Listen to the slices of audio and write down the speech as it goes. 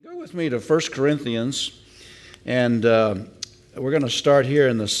With me to 1 Corinthians, and we're going to start here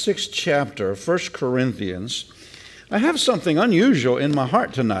in the 6th chapter of 1 Corinthians. I have something unusual in my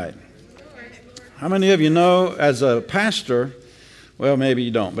heart tonight. How many of you know, as a pastor, well, maybe you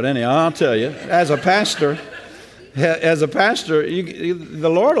don't, but anyhow, I'll tell you, as a pastor,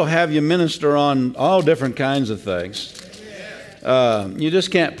 the Lord will have you minister on all different kinds of things. You just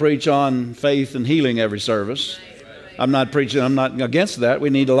can't preach on faith and healing every service. I'm not against that. We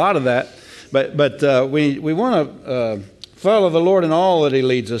need a lot of that. But we want to follow the Lord in all that He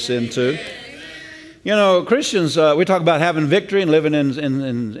leads us into. You know, Christians, we talk about having victory and living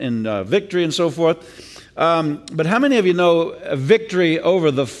in victory and so forth. But how many of you know a victory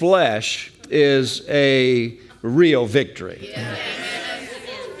over the flesh is a real victory? Yeah.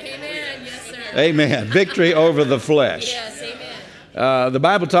 Amen. Yes, sir. Amen. Victory over the flesh. Yes, amen. The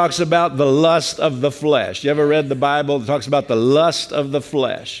Bible talks about the lust of the flesh. You ever read the Bible that talks about the lust of the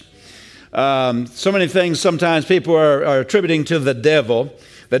flesh? So many things sometimes people are attributing to the devil.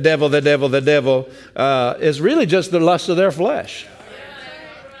 The devil is really just the lust of their flesh.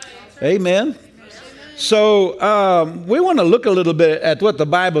 Amen. So we want to look a little bit at what the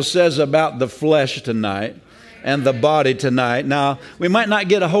Bible says about the flesh tonight and the body tonight. Now, we might not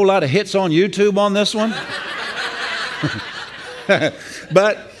get a whole lot of hits on YouTube on this one.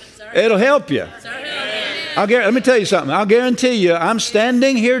 But it'll help you. Let me tell you something. I'll guarantee you I'm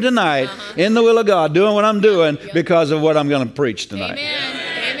standing here tonight in the will of God doing what I'm doing because of what I'm going to preach tonight.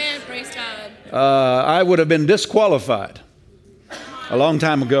 Amen. Praise God. I would have been disqualified a long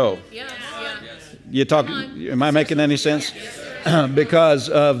time ago. Am I making any sense? Because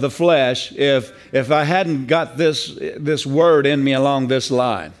of the flesh, if I hadn't got this word in me along this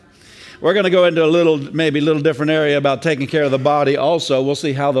line. We're going to go into maybe a little different area about taking care of the body also. We'll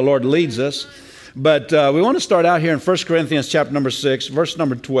see how the Lord leads us. But we want to start out here in 1 Corinthians chapter number 6, verse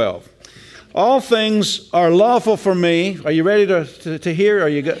number 12. All things are lawful for me. Are you ready to hear? Are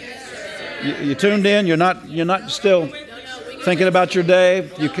you good? You tuned in? You're not still thinking about your day?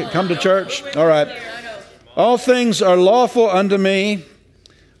 You come to church? All right. All things are lawful unto me,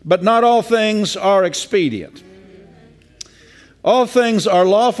 but not all things are expedient. All things are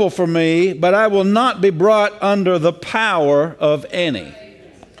lawful for me, but I will not be brought under the power of any.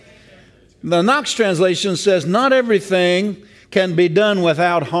 The Knox translation says, not everything can be done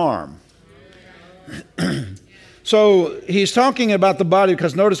without harm. So he's talking about the body,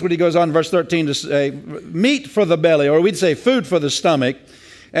 because notice what he goes on in verse 13 to say, meat for the belly, or we'd say food for the stomach,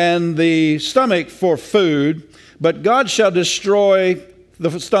 and the stomach for food, but God shall destroy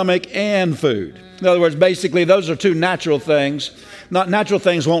the stomach and food. In other words, basically, those are two natural things. Natural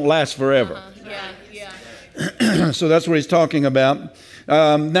things won't last forever. So that's what he's talking about.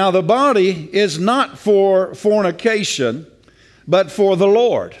 Now, the body is not for fornication, but for the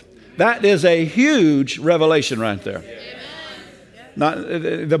Lord. That is a huge revelation right there. Not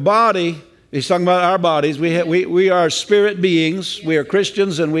the body. He's talking about our bodies. We are spirit beings. We are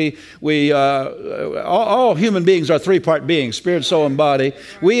Christians, and all human beings are three-part beings: spirit, soul, and body.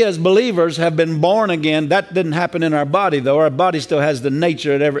 We as believers have been born again. That didn't happen in our body, though. Our body still has the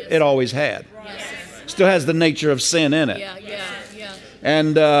nature it always had. Still has the nature of sin in it.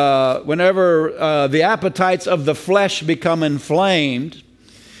 And whenever the appetites of the flesh become inflamed,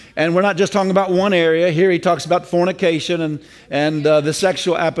 and we're not just talking about one area. Here he talks about fornication and the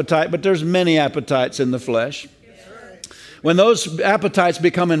sexual appetite, but there's many appetites in the flesh. When those appetites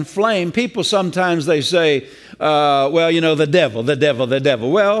become inflamed, people sometimes they say, well, you know, the devil.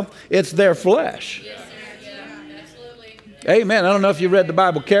 Well, it's their flesh. Absolutely. Amen. I don't know if you read the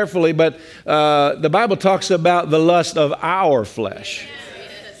Bible carefully, but the Bible talks about the lust of our flesh.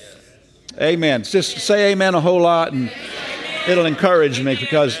 Amen. Just say amen a whole lot, and it'll encourage me,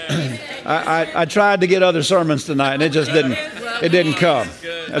 because I tried to get other sermons tonight and it just didn't come.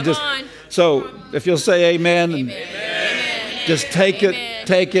 So if you'll say amen, and just take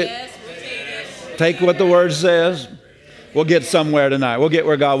what the word says, we'll get somewhere tonight. We'll get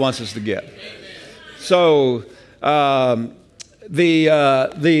where God wants us to get. So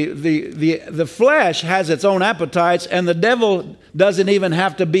the flesh has its own appetites, and the devil doesn't even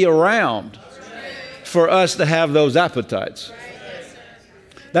have to be around for us to have those appetites.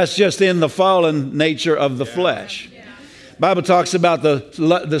 That's just in the fallen nature of the flesh. Bible talks about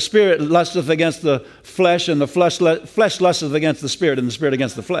the spirit lusteth against the flesh, and the flesh lusteth against the spirit, and the spirit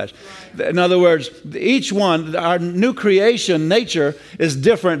against the flesh. In other words, each one, our new creation nature is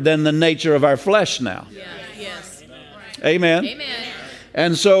different than the nature of our flesh now. Yes. Amen.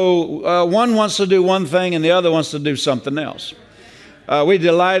 And so one wants to do one thing and the other wants to do something else. We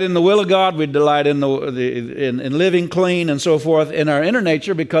delight in the will of God. We delight in in living clean and so forth in our inner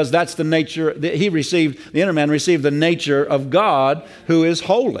nature, because that's the nature that the inner man received the nature of God, who is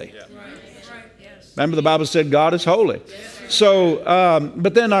holy. Remember, the Bible said God is holy. So,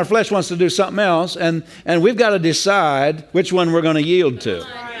 but then our flesh wants to do something else, and we've got to decide which one we're going to yield to.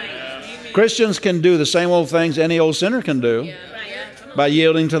 Christians can do the same old things any old sinner can do by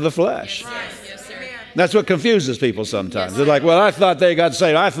yielding to the flesh. That's what confuses people sometimes. They're like, well, I thought they got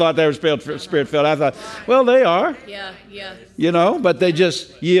saved. I thought they were spirit-filled. I thought, well, they are. You know, but they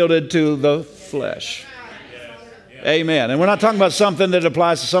just yielded to the flesh. Amen. And we're not talking about something that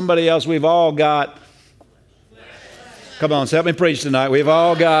applies to somebody else. We've all got, come on, help me preach tonight. We've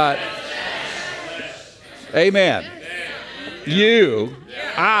all got, amen. You,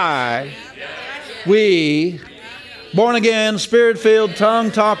 I, we, born again, spirit-filled,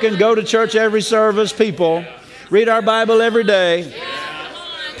 tongue-talking, go to church every service people, read our Bible every day,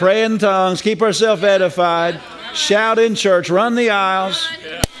 pray in tongues, keep ourselves edified, shout in church, run the aisles,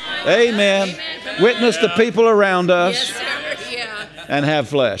 amen, witness the people around us, and have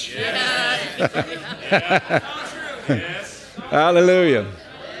flesh. Hallelujah.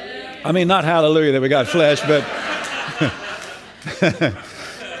 I mean, not hallelujah that we got flesh, but...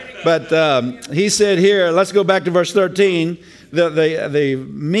 But he said here, let's go back to verse 13, the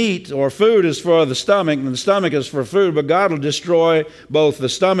meat or food is for the stomach, and the stomach is for food, but God will destroy both the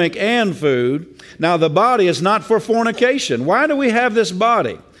stomach and food. Now, the body is not for fornication. Why do we have this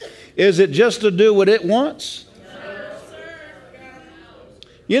body? Is it just to do what it wants?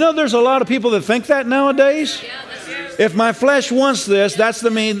 You know, there's a lot of people that think that nowadays. If my flesh wants this,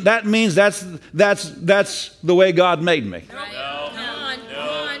 that means that's the way God made me.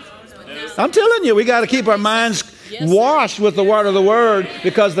 I'm telling you, we got to keep our minds washed with the water of the Word,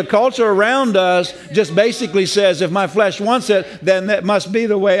 because the culture around us just basically says, if my flesh wants it, then that must be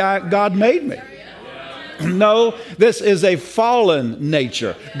the way God made me. No, this is a fallen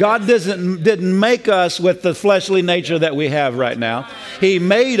nature. God didn't make us with the fleshly nature that we have right now. He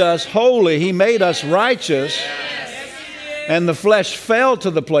made us holy. He made us righteous. And the flesh fell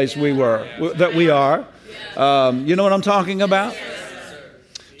to the place we are. You know what I'm talking about?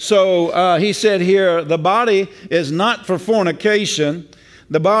 So he said here, the body is not for fornication.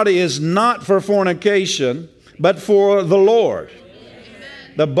 The body is not for fornication, but for the Lord.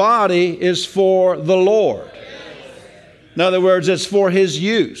 The body is for the Lord. In other words, it's for His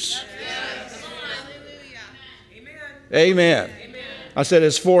use. Amen. I said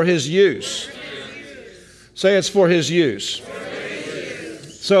it's for His use. Say it's for His use.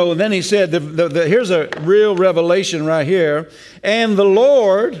 So then he said, here's a real revelation right here. And the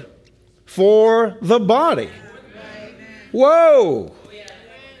Lord for the body. Whoa!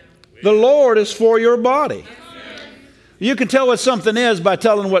 The Lord is for your body. You can tell what something is by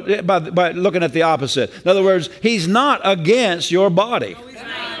looking at the opposite. In other words, He's not against your body.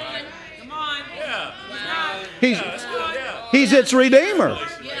 He's its Redeemer.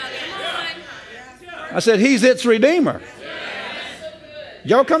 I said, He's its Redeemer.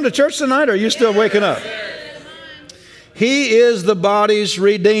 Y'all come to church tonight, or are you still waking up? He is the body's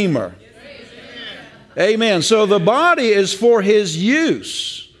Redeemer. Amen. So the body is for His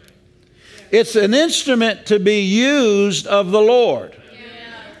use. It's an instrument to be used of the Lord.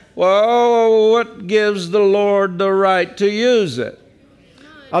 Well, what gives the Lord the right to use it?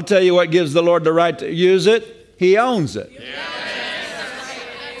 I'll tell you what gives the Lord the right to use it. He owns it.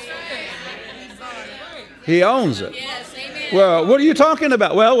 He owns it. Well, what are you talking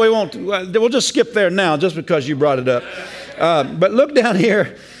about? Well, we'll just skip there now just because you brought it up. But look down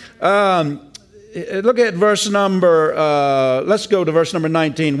here. Look at verse number, let's go to verse number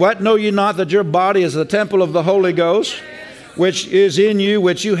 19. What, know ye not that your body is the temple of the Holy Ghost, which is in you,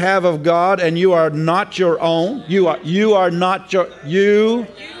 which you have of God, and you are not your own? You are not your,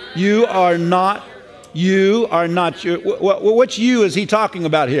 which you is he talking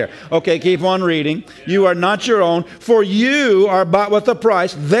about here? Okay, keep on reading. You are not your own, for you are bought with a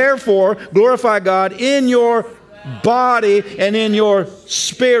price. Therefore, glorify God in your body and in your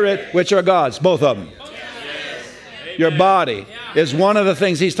spirit, which are God's, both of them. Your body is one of the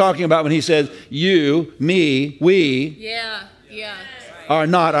things he's talking about when he says, you, me, we are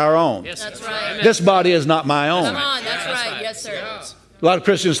not our own. That's right. This body is not my own. Come on, that's right. Yes, sir. A lot of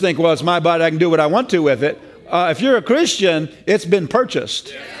Christians think, well, it's my body, I can do what I want to with it. If you're a Christian, it's been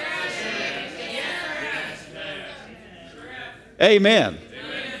purchased. Amen.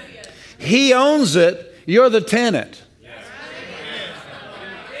 He owns it. You're the tenant.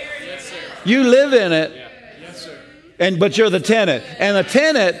 You live in it, but you're the tenant. And the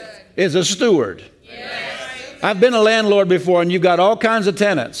tenant is a steward. I've been a landlord before, and you've got all kinds of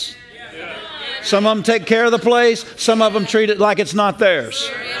tenants. Some of them take care of the place. Some of them treat it like it's not theirs.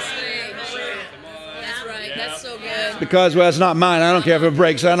 Seriously. That's right. That's so good. Because, well, it's not mine. I don't care if it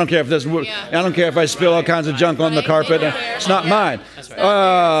breaks. I don't care if this. I don't care if I spill all kinds of junk on the carpet. It's not mine.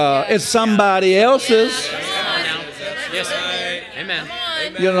 It's somebody else's. Yes. Amen.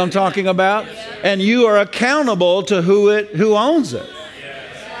 You know what I'm talking about? And you are accountable to who owns it.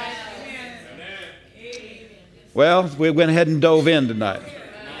 Well, we went ahead and dove in tonight.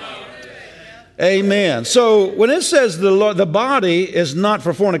 Amen. So when it says the body is not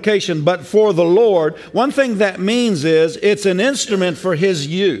for fornication, but for the Lord, one thing that means is it's an instrument for His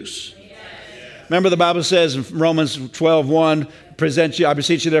use. Remember the Bible says in Romans 12:1, I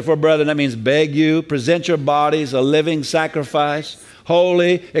beseech you therefore, brethren, that means beg you, present your bodies a living sacrifice,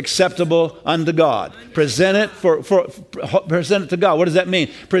 holy, acceptable unto God. Present it present it to God. What does that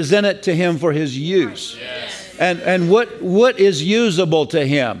mean? Present it to Him for His use. And what is usable to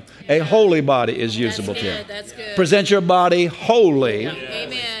Him? A holy body is usable to Him. That's good. Present your body holy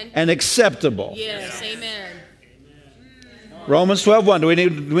Amen. and acceptable. Yes. Amen. Romans 12:1. Do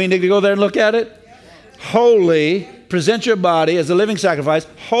we need to go there and look at it? Holy, present your body as a living sacrifice,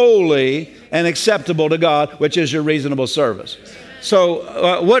 holy and acceptable to God, which is your reasonable service.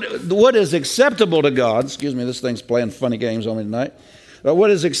 So what is acceptable to God? Excuse me, this thing's playing funny games on me tonight. What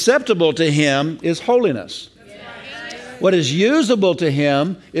is acceptable to Him is holiness. What is usable to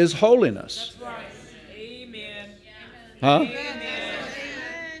Him is holiness. Huh?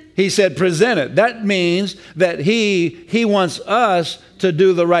 He said present it. That means that He wants us to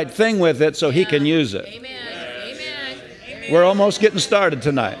do the right thing with it so He can use it. Amen. We're almost getting started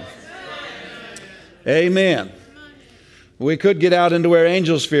tonight. Amen. We could get out into where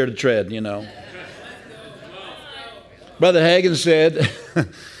angels fear to tread, you know. Brother Hagin said,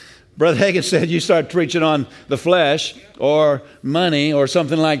 you start preaching on the flesh or money or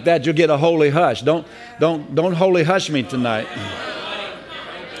something like that, you'll get a holy hush. Don't holy hush me tonight.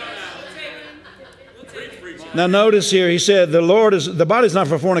 Now notice here, he said, the body's not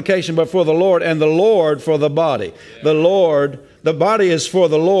for fornication, but for the Lord, and the Lord for the body. The body is for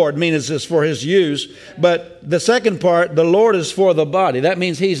the Lord, means it's for His use. But the second part, the Lord is for the body. That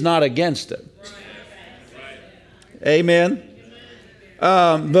means He's not against it. Amen.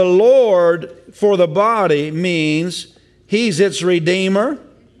 The Lord for the body means He's its Redeemer.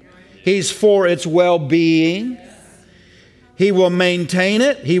 He's for its well-being. He will maintain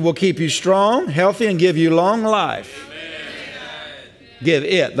it. He will keep you strong, healthy, and give you long life. Give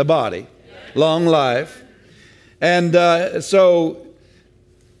it, the body, long life. And so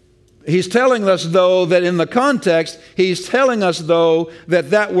He's telling us, though, that in the context, He's telling us, though,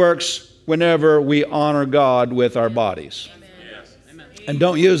 that works whenever we honor God with our bodies. And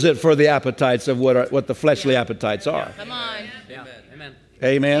don't use it for the appetites of what the fleshly appetites are. Come on. Yeah. Amen.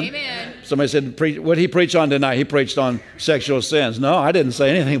 Amen. Amen. Somebody said, what he preached on tonight? He preached on sexual sins. No, I didn't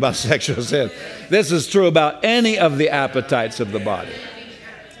say anything about sexual sin. This is true about any of the appetites of the body.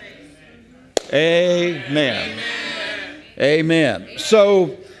 Amen. Amen.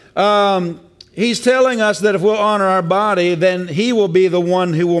 So He's telling us that if we'll honor our body, then He will be the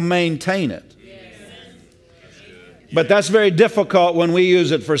one who will maintain it. But that's very difficult when we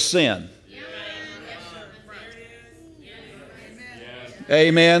use it for sin.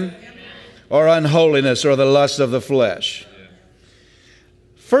 Amen. Or unholiness or the lust of the flesh.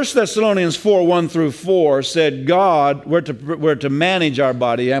 1 Thessalonians 4:1-4 said we're to manage our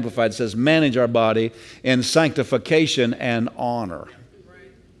body. Amplified says manage our body in sanctification and honor.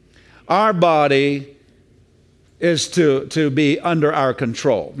 Our body is to be under our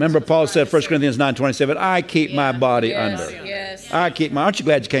control. Remember Paul said 1 Corinthians 9:27, I keep my body under. Yes. Aren't you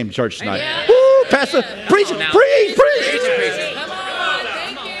glad you came to church tonight? Yeah. Woo, Pastor, preach. Come on.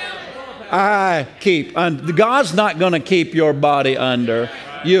 Thank you. God's not going to keep your body under.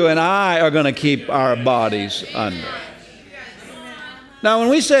 You and I are going to keep our bodies under. Now, when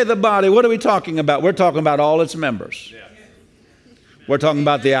we say the body, what are we talking about? We're talking about all its members. We're talking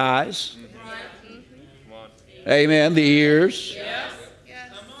about the eyes. Amen. The ears.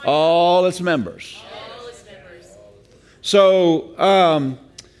 All its members. So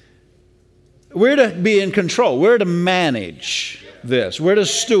we're to be in control. We're to manage this. We're to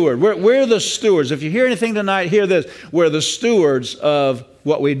steward. We're the stewards. If you hear anything tonight, hear this. We're the stewards of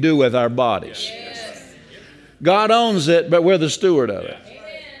what we do with our bodies. God owns it, but we're the steward of it.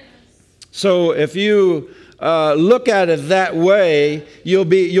 So if you look at it that way,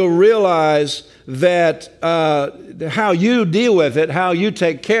 you'll realize that how you deal with it, how you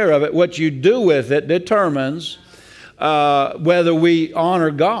take care of it, what you do with it determines whether we honor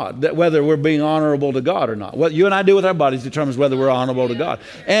God, that whether we're being honorable to God or not. What you and I do with our bodies determines whether we're honorable to God.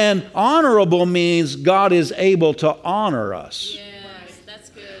 And honorable means God is able to honor us. Yes, that's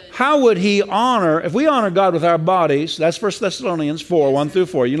good. How would he honor, if we honor God with our bodies, that's 1 Thessalonians 4, 1 through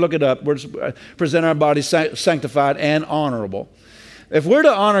 4. You look it up. We're to present our bodies sanctified and honorable. If we're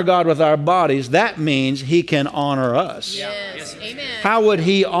to honor God with our bodies, that means he can honor us. Yes. Amen. How would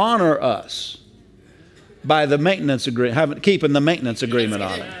he honor us? By the maintenance agreement, keeping the maintenance agreement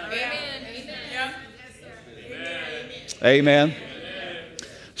on it. Amen. Amen.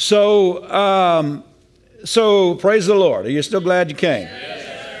 So praise the Lord. Are you still glad you came?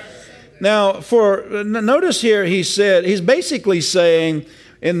 Now, notice here he's basically saying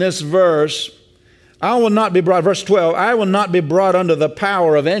in this verse, I will not be brought, verse 12, I will not be brought under the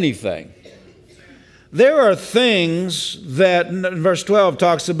power of anything. There are things that, verse 12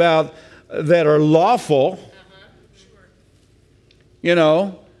 talks about, that are lawful,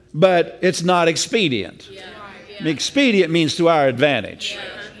 but it's not expedient. Expedient means to our advantage.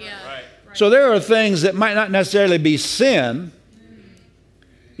 So there are things that might not necessarily be sin.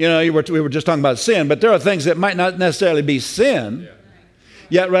 We were just talking about sin, but there are things that might not necessarily be sin.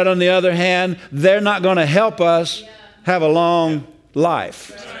 Yet right on the other hand, they're not going to help us have a long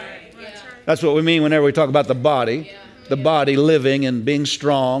life. That's what we mean whenever we talk about the body living and being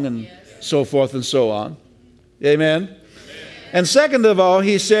strong and so forth and so on. Amen? And second of all,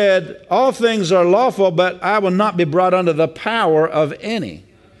 he said, all things are lawful, but I will not be brought under the power of any.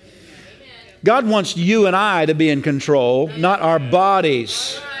 God wants you and I to be in control, not our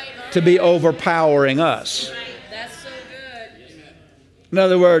bodies to be overpowering us. That's so good. In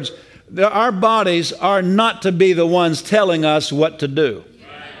other words, our bodies are not to be the ones telling us what to do.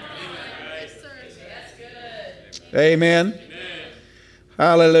 Amen.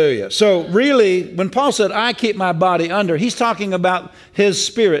 Hallelujah. So really, when Paul said, I keep my body under, he's talking about his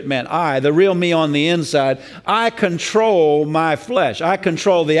spirit man. The real me on the inside. I control my flesh. I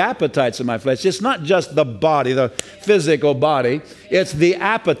control the appetites of my flesh. It's not just the body, the physical body. It's the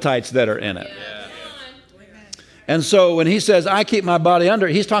appetites that are in it. And so when he says, I keep my body under,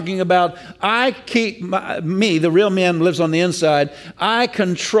 he's talking about, I keep me, the real man lives on the inside. I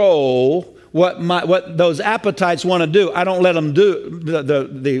control what those appetites want to do. I don't let them do,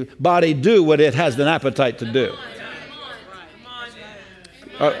 the body do what it has an appetite to do.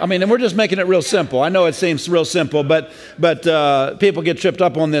 And we're just making it real simple. I know it seems real simple, but people get tripped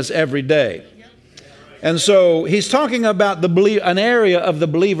up on this every day. And so he's talking about an area of the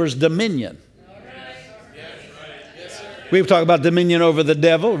believer's dominion. We've talked about dominion over the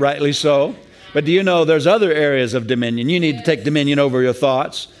devil, rightly so. But do you know there's other areas of dominion? You need to take dominion over your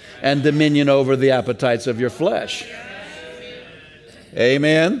thoughts and dominion over the appetites of your flesh.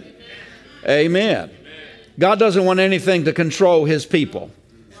 Amen. Amen. God doesn't want anything to control his people.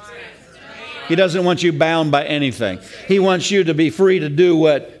 He doesn't want you bound by anything. He wants you to be free to do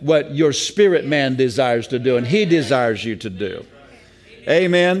what your spirit man desires to do, and he desires you to do.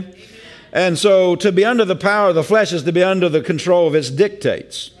 Amen. And so to be under the power of the flesh is to be under the control of its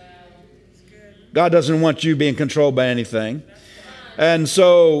dictates. God doesn't want you being controlled by anything. And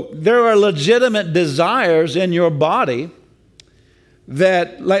so there are legitimate desires in your body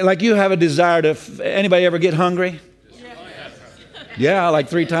that, like you have a desire to, anybody ever get hungry? Yeah, like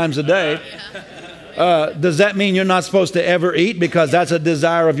 3 times a day. Does that mean you're not supposed to ever eat because that's a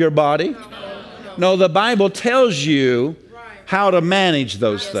desire of your body? No, the Bible tells you how to manage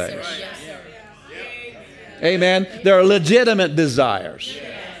those things. Amen. There are legitimate desires.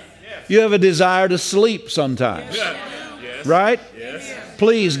 You have a desire to sleep sometimes. Right?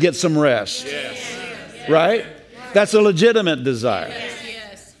 Please get some rest. Right? That's a legitimate desire.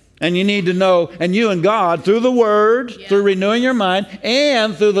 And you need to know, and you and God, through the Word, through renewing your mind,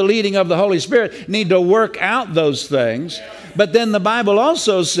 and through the leading of the Holy Spirit, need to work out those things. But then the Bible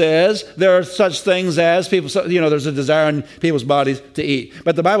also says there are such things as people, there's a desire in people's bodies to eat.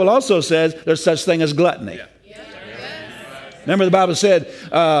 But the Bible also says there's such thing as gluttony. Remember the Bible said,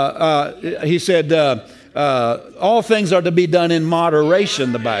 he said, all things are to be done in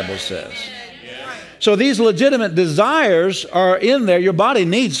moderation, the Bible says. So these legitimate desires are in there. Your body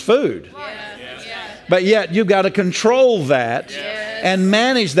needs food. But yet you've got to control that and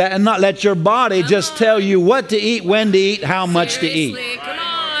manage that and not let your body just tell you what to eat, when to eat, how much to eat.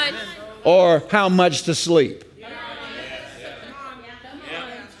 Or how much to sleep.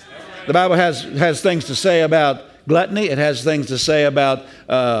 The Bible has things to say about gluttony. It has things to say about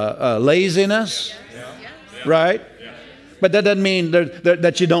laziness. Right? But that doesn't mean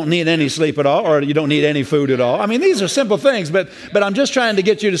that you don't need any sleep at all, or you don't need any food at all. I mean, these are simple things, but I'm just trying to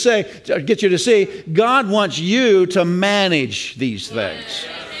get you to see, God wants you to manage these things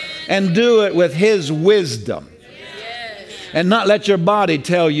and do it with His wisdom, and not let your body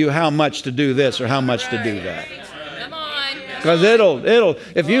tell you how much to do this or how much to do that. Come on. Because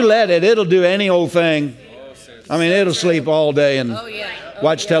if you let it, it'll do any old thing. I mean, it'll sleep all day and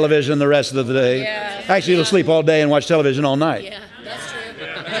watch television the rest of the day. Yeah. Actually, it'll sleep all day and watch television all night. Yeah, that's true.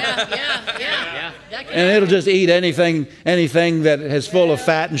 Yeah. And it'll just eat anything that is full of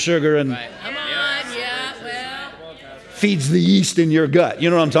fat and sugar and Come on, yeah, well. feeds the yeast in your gut.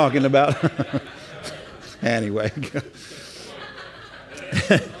 You know what I'm talking about? Anyway.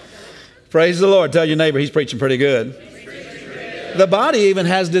 Praise the Lord. Tell your neighbor he's preaching pretty good. The body even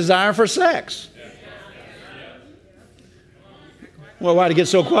has desire for sex. Well, why'd it get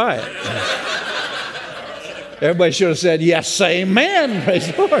so quiet? Everybody should have said, yes, amen. Praise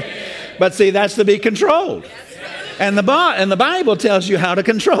the Lord. But see, that's to be controlled. And the Bible tells you how to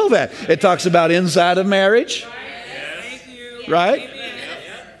control that. It talks about inside of marriage. Right?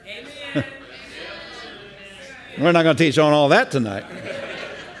 We're not going to teach on all that tonight.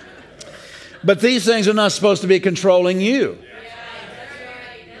 But these things are not supposed to be controlling you.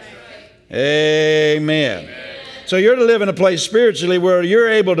 Amen. So you're to live in a place spiritually where you're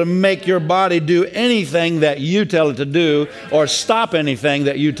able to make your body do anything that you tell it to do, or stop anything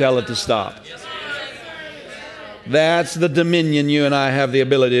that you tell it to stop. That's the dominion you and I have the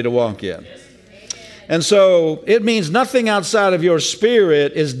ability to walk in. And so it means nothing outside of your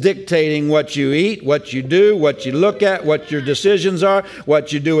spirit is dictating what you eat, what you do, what you look at, what your decisions are,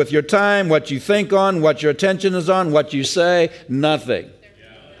 what you do with your time, what you think on, what your attention is on, what you say. Nothing.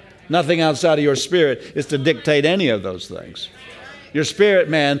 Nothing outside of your spirit is to dictate any of those things. Your spirit,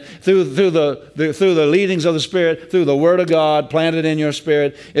 man, through the leadings of the Spirit, through the Word of God planted in your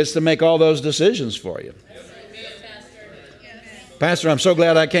spirit, is to make all those decisions for you. Pastor, I'm so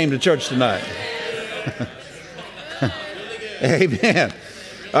glad I came to church tonight. Amen.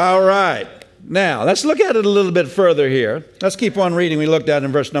 All right. Now, let's look at it a little bit further here. Let's keep on reading. We looked at it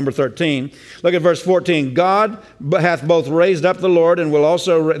in verse number 13. Look at verse 14. God hath both raised up the Lord and will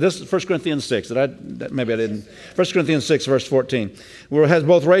also... This is 1 Corinthians 6. Maybe I didn't. 1 Corinthians 6, verse 14. Has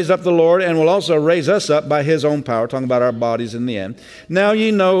both raised up the Lord and will also raise us up by His own power. Talking about our bodies in the end. Now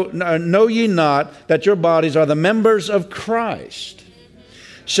know ye not that your bodies are the members of Christ?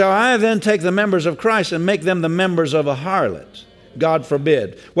 Shall I then take the members of Christ and make them the members of a harlot? God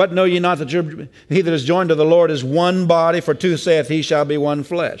forbid. What know ye not that he that is joined to the Lord is one body? For two saith he shall be one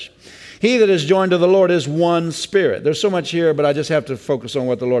flesh. He that is joined to the Lord is one spirit. There's so much here, but I just have to focus on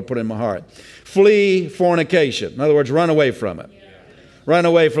what the Lord put in my heart. Flee fornication. In other words, run away from it. Run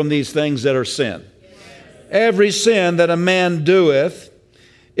away from these things that are sin. Every sin that a man doeth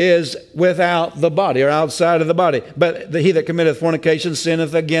is without the body, or outside of the body. But he that committeth fornication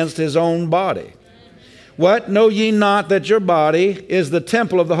sinneth against his own body. What? Know ye not that your body is the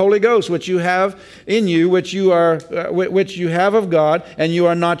temple of the Holy Ghost, which you have in you, which you have of God, and you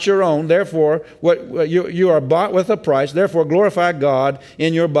are not your own. Therefore, you are bought with a price. Therefore, glorify God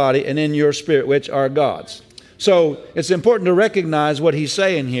in your body and in your spirit, which are God's. So it's important to recognize what he's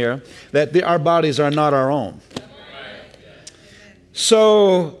saying here, that our bodies are not our own.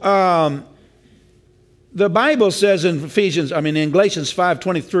 So the Bible says in Galatians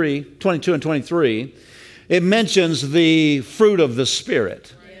 5:22 and 23. It mentions the fruit of the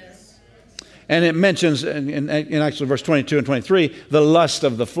Spirit. Yes. And it mentions, in actually verse 22 and 23, the lust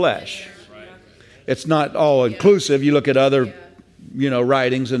of the flesh. Right. It's not all inclusive. You look at other,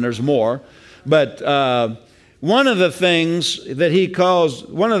 writings, and there's more. But one of the things that he calls,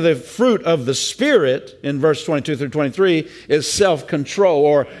 one of the fruit of the Spirit in verse 22 through 23 is self-control,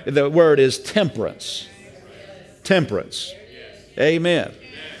 or the word is temperance. Temperance. Amen.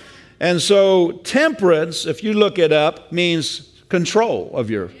 And so temperance, if you look it up, means control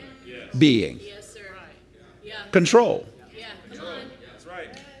of your being. Yes, sir. Yeah. Control. Yeah, come on. That's right.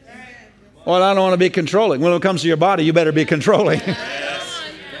 Well, I don't want to be controlling. When it comes to your body, you better be controlling. Come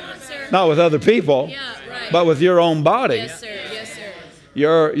on, sir. Not with other people, Yeah, right. but with your own body. Yes, sir. Yes,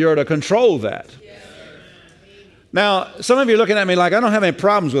 sir. You're to control that. Now, some of you are looking at me like, I don't have any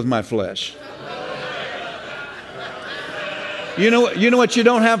problems with my flesh. You know what you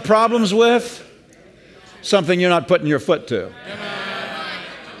don't have problems with? Something you're not putting your foot to.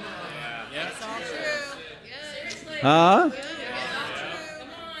 Huh?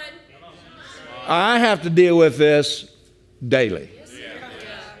 I have to deal with this daily.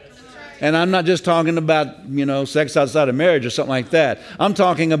 And I'm not just talking about, sex outside of marriage or something like that. I'm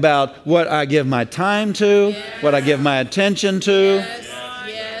talking about what I give my time to, what I give my attention to.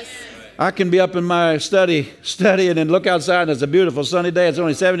 Yes. I can be up in my studying and look outside and it's a beautiful sunny day. It's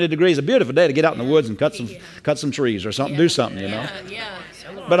only 70 degrees. A beautiful day to get out in the woods and cut some trees or something, do something, Yeah.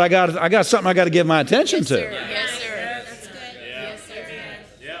 But I got something I got to give my attention to. Yes, sir. That's good.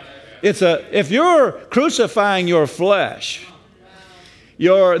 Yes, sir. If you're crucifying your flesh,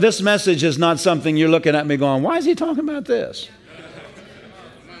 this message is not something you're looking at me going, why is he talking about this?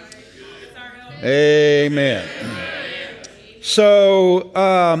 Amen. So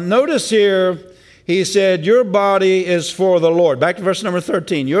notice here, he said, your body is for the Lord. Back to verse number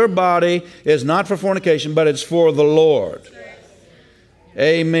 13. Your body is not for fornication, but it's for the Lord.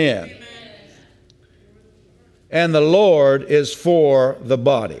 Amen. And the Lord is for the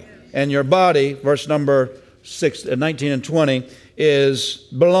body. And your body, verse number 19 and 20,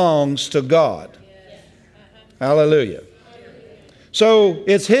 belongs to God. Hallelujah. So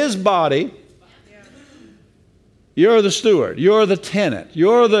it's his body. You're the steward. You're the tenant.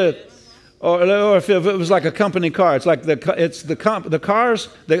 You're or if it was like a company car, it's like the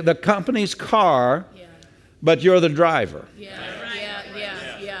company's car, but you're the driver. Yeah.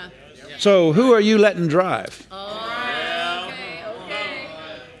 So who are you letting drive? Oh, okay.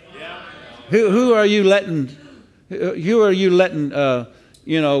 Who are you letting? Who are you letting?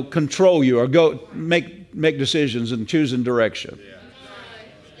 Control you or go make decisions and choosing direction.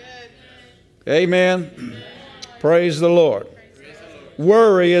 Amen. Praise the Lord.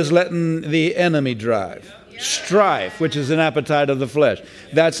 Worry is letting the enemy drive. Strife, which is an appetite of the flesh,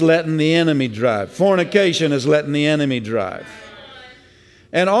 that's letting the enemy drive. Fornication is letting the enemy drive.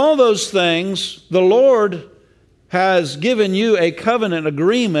 And all those things, the Lord has given you a covenant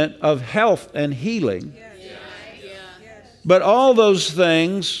agreement of health and healing. But all those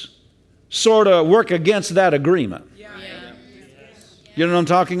things sort of work against that agreement. You know what I'm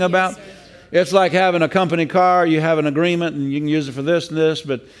talking about? It's like having a company car. You have an agreement and you can use it for this and this.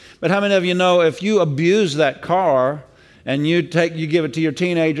 But how many of you know if you abuse that car and you give it to your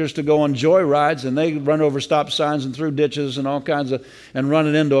teenagers to go on joy rides and they run over stop signs and through ditches and all kinds of, and run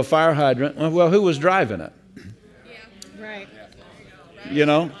it into a fire hydrant, well, who was driving it? Right.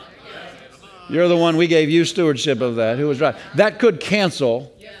 You're the one, we gave you stewardship of that. Who was driving? That could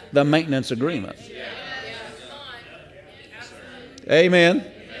cancel the maintenance agreement. Amen.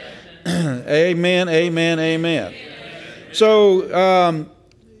 Amen, amen, amen. So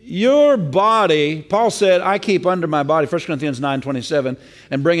your body, Paul said, I keep under my body, 1 Corinthians 9:27,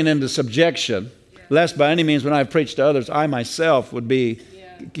 and bring it into subjection, lest by any means when I have preached to others, I myself would be,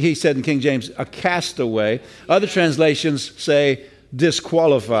 he said in King James, a castaway. Other translations say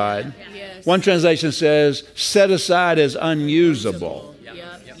disqualified. Yes. One translation says set aside as unusable.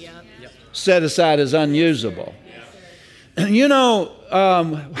 Set aside as unusable. How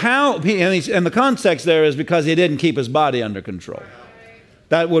and the context there is because he didn't keep his body under control.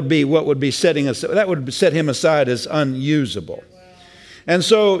 That would be what would be that would set him aside as unusable. And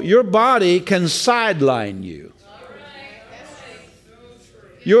so your body can sideline you.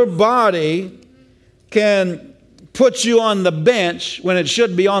 Your body can put you on the bench when it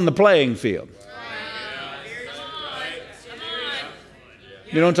should be on the playing field.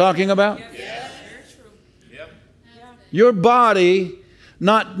 You know what I'm talking about? Your body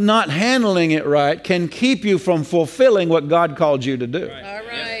not handling it right can keep you from fulfilling what God called you to do. All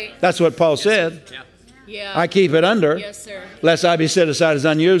right. That's what Paul said. Yeah. I keep it under, Yes, sir. lest I be set aside as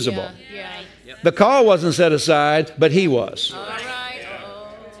unusable. Yeah. The call wasn't set aside, but he was. All right.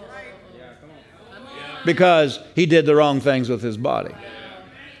 Because he did the wrong things with his body.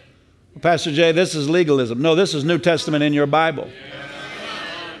 Pastor Jay, this is legalism. No, this is New Testament in your Bible.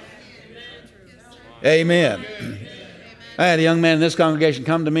 Amen. I had a young man in this congregation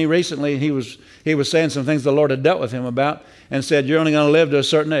come to me recently. He was saying some things the Lord had dealt with him about and said, you're only going to live to a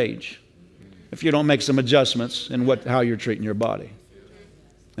certain age if you don't make some adjustments in how you're treating your body.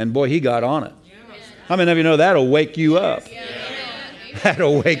 And boy, he got on it. How many of you know that'll wake you up?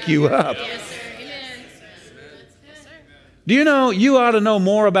 That'll wake you up. Do you know you ought to know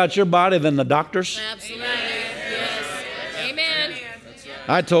more about your body than the doctors? Absolutely. Yes. Amen.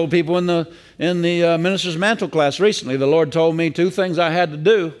 I told people in the Minister's Mantle class recently, the Lord told me 2 things I had to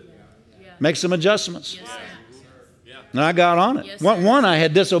do. Make some adjustments. Yes, sir. And I got on it. Yes, One I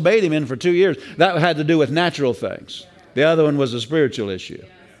had disobeyed him in for 2 years. That had to do with natural things. The other one was a spiritual issue.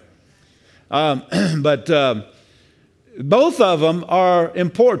 But both of them are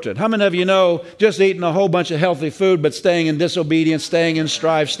important. How many of you know just eating a whole bunch of healthy food but staying in disobedience, staying in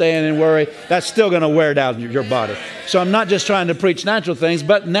strife, staying in worry, that's still going to wear down your body. So I'm not just trying to preach natural things,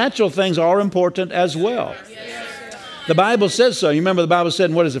 but natural things are important as well. The Bible says so. You remember the Bible said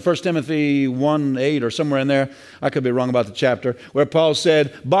in, what is it, 1 Timothy 1:8 or somewhere in there? I could be wrong about the chapter, where Paul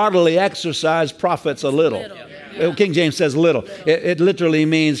said, bodily exercise profits a little. King James says little. It literally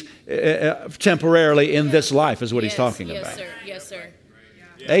means temporarily in this life is what he's talking about. Yes, sir. Yes, sir.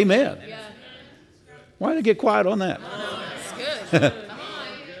 Amen. Yeah. Why did it get quiet on that? It's good.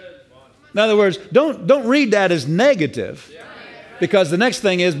 In other words, don't read that as negative, because the next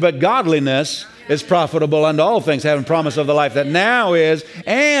thing is, but godliness is profitable unto all things, having promise of the life that now is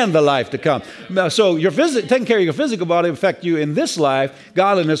and the life to come. So taking care of your physical body will affect you in this life.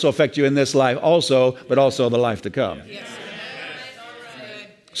 Godliness will affect you in this life also, but also the life to come.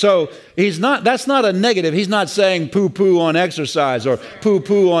 So that's not a negative. He's not saying poo-poo on exercise or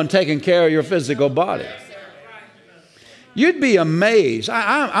poo-poo on taking care of your physical body. You'd be amazed.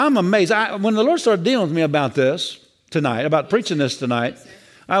 I'm amazed. When the Lord started dealing with me about this tonight, about preaching this tonight,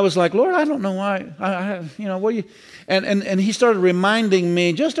 I was like, Lord, I don't know why. What do you? And He started reminding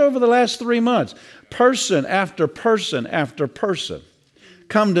me just over the last 3 months, person after person after person,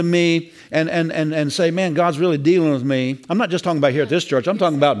 come to me and say, man, God's really dealing with me. I'm not just talking about here at this church. I'm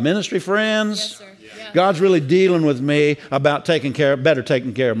talking about ministry friends. Yes, sir. Yeah. God's really dealing with me about taking care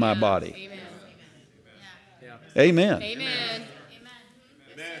of my body. Amen. Amen. Amen.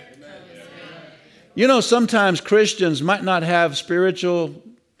 You know, sometimes Christians might not have spiritual.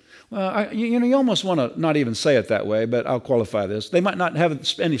 You almost want to not even say it that way, but I'll qualify this. They might not have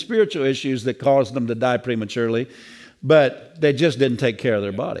any spiritual issues that cause them to die prematurely, but they just didn't take care of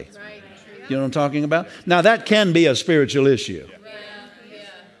their body. Right. You know what I'm talking about? Now, that can be a spiritual issue.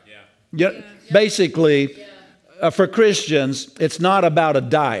 Yeah. Basically, for Christians, it's not about a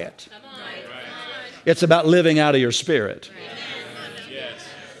diet. It's about living out of your spirit.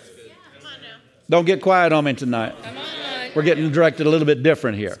 Don't get quiet on me tonight. We're getting directed a little bit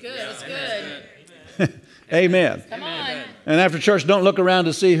different here. It's good. Amen. Come on. And after church, don't look around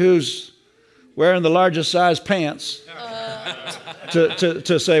to see who's wearing the largest size pants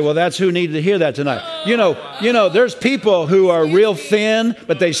to say, well, that's who needed to hear that tonight. You know, there's people who are real thin,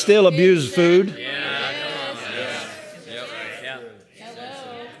 but they still abuse food.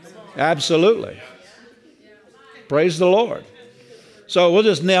 Absolutely. Praise the Lord. So we'll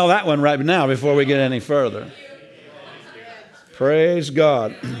just nail that one right now before we get any further. Praise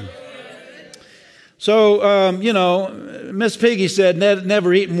God. So, Miss Piggy said,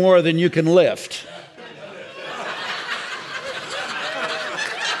 never eat more than you can lift.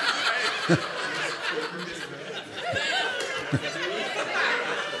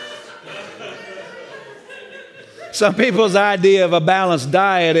 Some people's idea of a balanced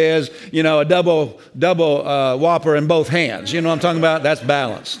diet is, a double Whopper in both hands. You know what I'm talking about? That's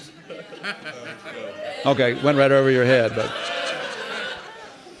balanced. Okay, went right over your head, but.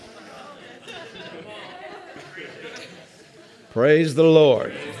 Praise the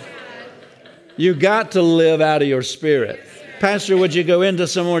Lord. You got to live out of your spirit. Pastor, would you go into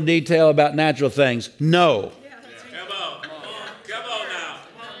some more detail about natural things? No. Come on now.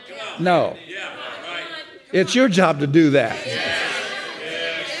 No. It's your job to do that.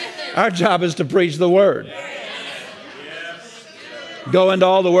 Our job is to preach the word. Go into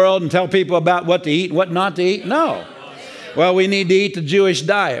all the world and tell people about what to eat and what not to eat? No. Well, we need to eat the Jewish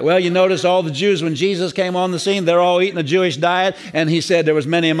diet. Well, you notice all the Jews, when Jesus came on the scene, they're all eating the Jewish diet, and He said there was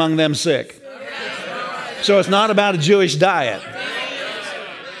many among them sick. So it's not about a Jewish diet.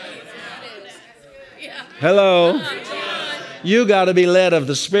 Hello? You got to be led of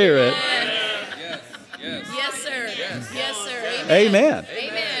the Spirit. Yes, sir. Yes, sir. Amen.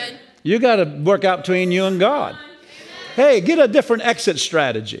 Amen. You got to work out between you and God. Hey, get a different exit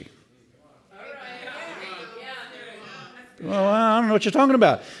strategy. Well, I don't know what you're talking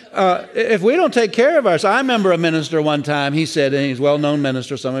about. If we don't take care of ourselves, I remember a minister one time, he said, and he's a well-known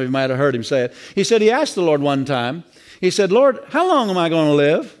minister, some of you might have heard him say it. He said he asked the Lord one time, he said, Lord, how long am I going to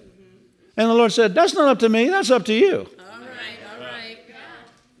live? And the Lord said, that's not up to me, that's up to you. All right.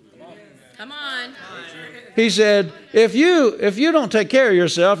 Come on. He said, if you don't take care of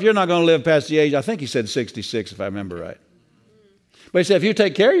yourself, you're not going to live past the age, I think he said 66, if I remember right. But he said, if you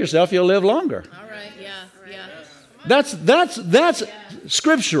take care of yourself, you'll live longer. All right, yeah. That's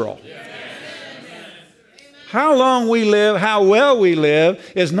scriptural. How long we live, how well we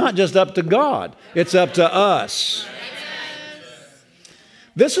live is not just up to God. It's up to us.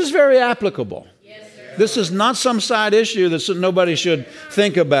 This is very applicable. This is not some side issue that nobody should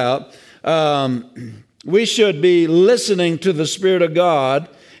think about. We should be listening to the Spirit of God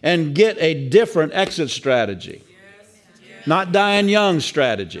and get a different exit strategy. Not dying young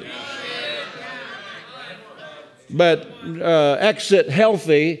strategy. But exit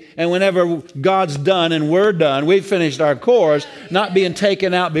healthy, and whenever God's done and we're done, we've finished our course, not being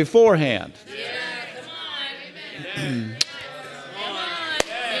taken out beforehand.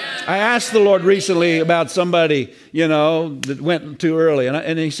 I asked the Lord recently about somebody, that went too early,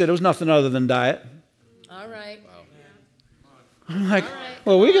 and He said it was nothing other than diet. All right. I'm like,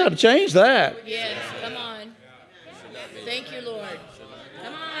 well, we got to change that. Yes, come on. Thank you, Lord.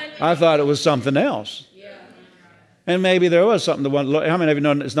 Come on. I thought it was something else. And maybe there was something how many of you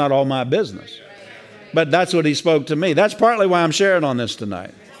know it's not all my business? But that's what He spoke to me. That's partly why I'm sharing on this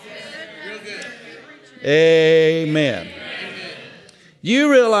tonight. Amen.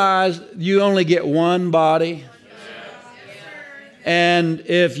 You realize you only get one body? And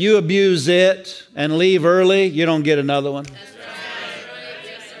if you abuse it and leave early, you don't get another one?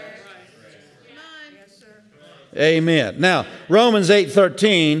 Amen. Now, Romans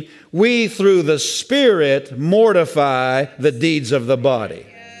 8:13, we through the Spirit mortify the deeds of the body.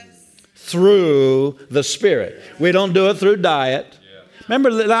 Through the Spirit. We don't do it through diet. I remember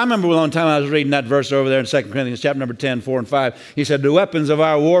a long time I was reading that verse over there in 2 Corinthians chapter number 10, 4 and 5. He said, the weapons of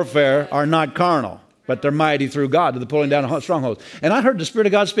our warfare are not carnal, but they're mighty through God to the pulling down of strongholds. And I heard the Spirit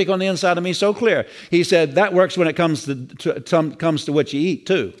of God speak on the inside of me so clear. He said, that works when it comes to what you eat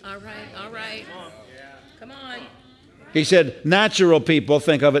too. All right. Come on. He said, natural people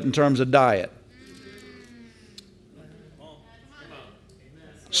think of it in terms of diet.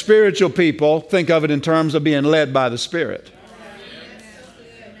 Spiritual people think of it in terms of being led by the Spirit.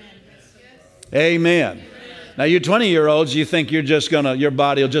 Amen. Now, you 20-year-olds, you think your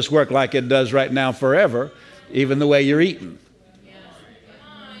body will just work like it does right now forever, even the way you're eating.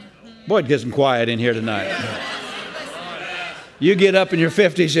 Boy, it gets quiet in here tonight. You get up in your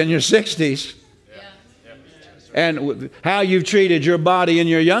 50s and your 60s, and how you've treated your body in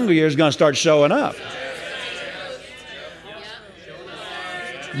your younger years is going to start showing up.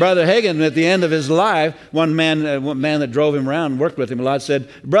 Brother Hagin, at the end of his life, one man that drove him around and worked with him a lot said,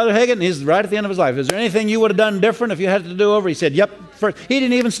 Brother Hagin, he's right at the end of his life. Is there anything you would have done different if you had to do over? He said, yep. He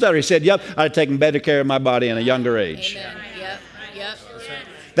didn't even stutter. He said, yep, I'd have taken better care of my body in a younger age. Amen. Yep.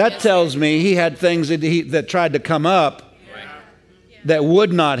 That tells me he had things that tried to come up that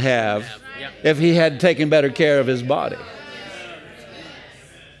would not have if he had taken better care of his body.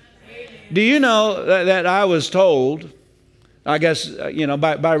 Do you know that I was told, I guess,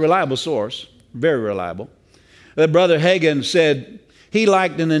 by a reliable source, very reliable, that Brother Hagin said he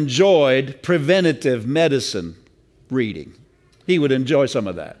liked and enjoyed preventative medicine reading. He would enjoy some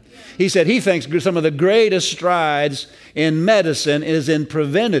of that. He said he thinks some of the greatest strides in medicine is in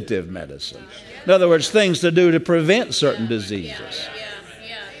preventative medicine. In other words, things to do to prevent certain diseases.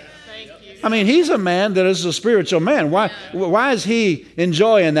 I mean, he's a man that is a spiritual man. Why is he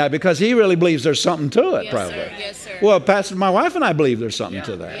enjoying that? Because he really believes there's something to it, probably. Yes, sir. Well, Pastor, my wife and I believe there's something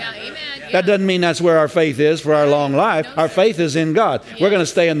to that. Yeah, amen. That doesn't mean that's where our faith is for our long life. Our faith is in God. We're going to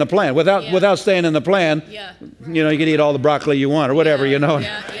stay in the plan. Without staying in the plan, you can eat all the broccoli you want or whatever, Yeah,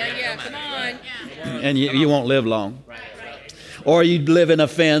 come on. and you won't live long. Or you live in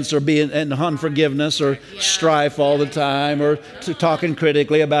offense or be in unforgiveness or strife all the time or talking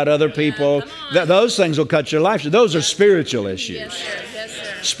critically about other people. Those things will cut your life short. Those are spiritual issues. Yes,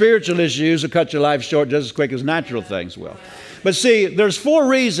 sir. Spiritual issues will cut your life short just as quick as natural things will. But see, there's 4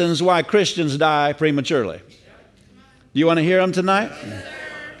 reasons why Christians die prematurely. Do you want to hear them tonight?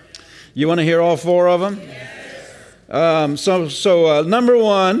 You want to hear all 4 of them? So number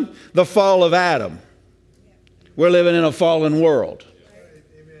 1, the fall of Adam. We're living in a fallen world.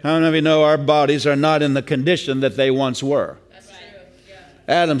 How many of you know our bodies are not in the condition that they once were?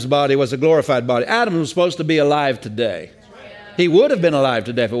 Adam's body was a glorified body. Adam was supposed to be alive today. He would have been alive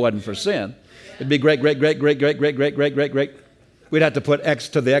today if it wasn't for sin. It'd be great. We'd have to put X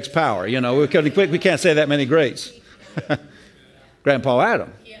to the X power. We can't say that many greats. Grandpa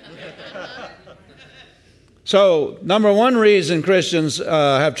Adam. So, number 1 reason Christians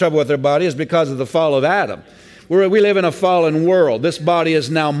have trouble with their body is because of the fall of Adam. We live in a fallen world. This body is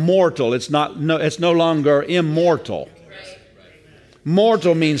now mortal. It's no longer immortal.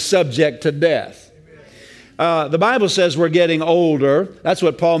 Mortal means subject to death. The Bible says we're getting older. That's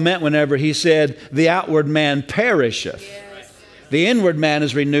what Paul meant whenever he said, the outward man perisheth. The inward man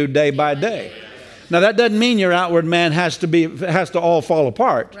is renewed day by day. Now, that doesn't mean your outward man has to all fall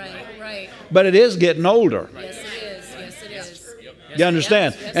apart. Right. But it is getting older. Yes, it is. You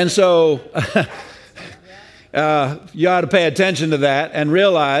understand? And so, you ought to pay attention to that and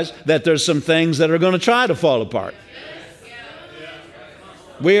realize that there's some things that are going to try to fall apart.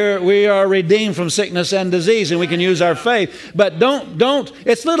 We are redeemed from sickness and disease, and we can use our faith. But don't.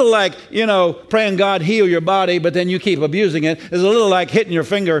 It's a little like, praying God heal your body, but then you keep abusing it. It's a little like hitting your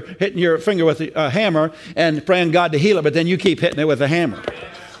finger with a hammer and praying God to heal it, but then you keep hitting it with a hammer.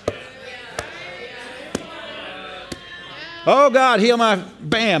 Oh God, heal my,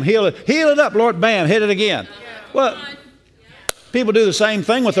 bam, heal it up, Lord, bam, hit it again. Well, people do the same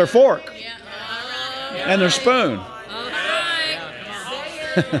thing with their fork and their spoon.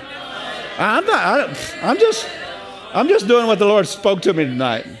 I'm just doing what the Lord spoke to me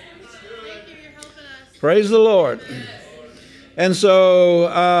tonight. Praise the Lord. And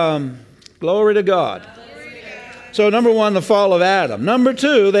so, glory to God. So number one, the fall of Adam. Number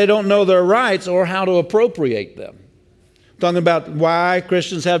two, they don't know their rights or how to appropriate them. Talking about why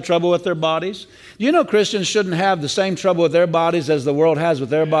Christians have trouble with their bodies. Do you know Christians shouldn't have the same trouble with their bodies as the world has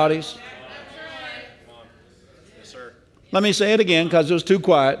with their bodies? Let me say it again because it was too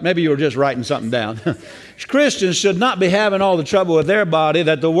quiet. Maybe you were just writing something down. Christians should not be having all the trouble with their body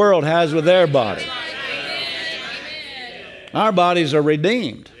that the world has with their body. Our bodies are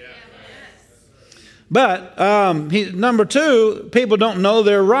redeemed. But number two, people don't know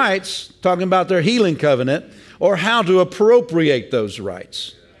their rights, talking about their healing covenant, or how to appropriate those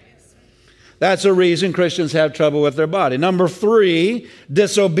rights. That's a reason Christians have trouble with their body. Number three,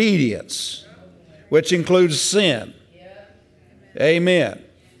 disobedience, which includes sin. Amen.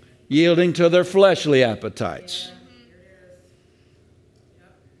 Yielding to their fleshly appetites.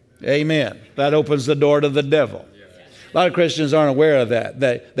 Amen. That opens the door to the devil. A lot of Christians aren't aware of that.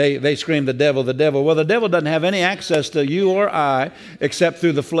 They scream the devil, the devil. Well, the devil doesn't have any access to you or I except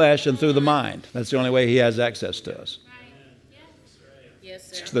through the flesh and through the mind. That's the only way he has access to us.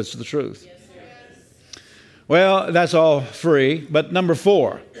 Yes, sir. That's the truth. Well, that's all free. But number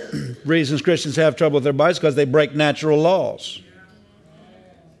four, reasons Christians have trouble with their bodies because they break natural laws.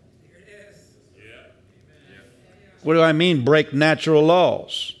 What do I mean, break natural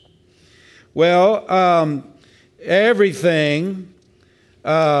laws? Well, everything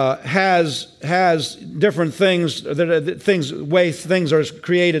has different things, ways things are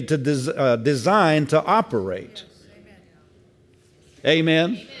created to designed to operate.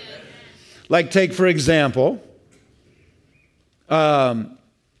 Amen. Amen. Like take, for example,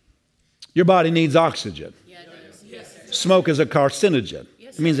 your body needs oxygen. Smoke is a carcinogen.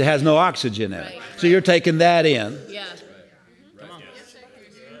 It means it has no oxygen in it. So you're taking that in. Yeah.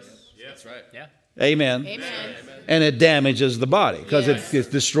 That's right. Yeah. Amen. Amen. And it damages the body because Yes.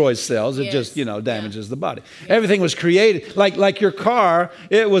 it destroys cells. It Yes. just, damages the body. Everything was created, like your car,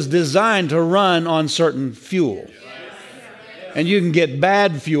 it was designed to run on certain fuel. And you can get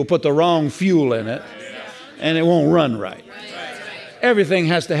bad fuel, put the wrong fuel in it, and it won't run right. Everything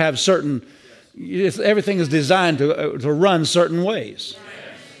has to have everything is designed to run certain ways.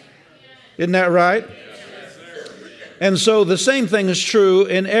 Isn't that right? And so the same thing is true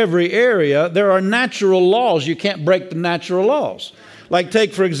in every area. There are natural laws. You can't break the natural laws. Like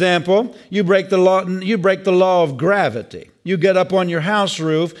take, for example, you break the law of gravity. You get up on your house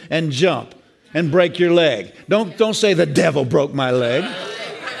roof and jump and break your leg. Don't say the devil broke my leg.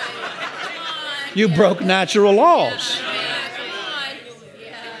 You broke natural laws.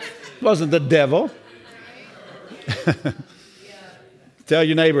 It wasn't the devil. Tell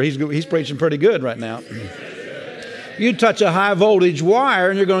your neighbor he's preaching pretty good right now. You touch a high voltage wire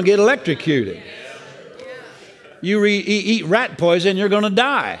and you're going to get electrocuted. You eat rat poison, you're going to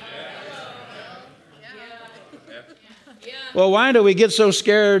die. Well, why do we get so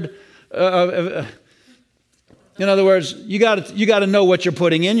scared? In other words, you got to know what you're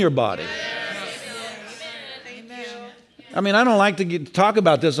putting in your body. I mean, I don't like to talk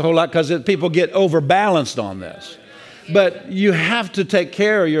about this a whole lot because people get overbalanced on this. But you have to take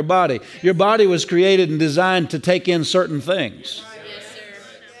care of your body. Your body was created and designed to take in certain things.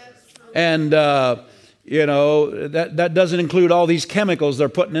 And, that doesn't include all these chemicals they're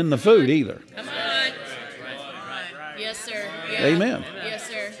putting in the food either. Come on. Yes, sir. Yeah. Amen. Yes,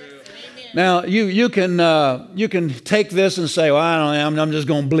 sir. Now, you can take this and say, well, I'm just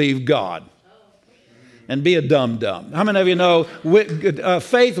going to believe God. And be a dum-dum. How many of you know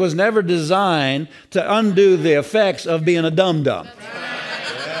faith was never designed to undo the effects of being a dum-dum?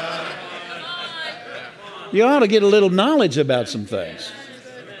 You ought to get a little knowledge about some things.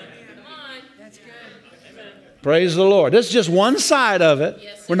 Praise the Lord. This is just one side of it.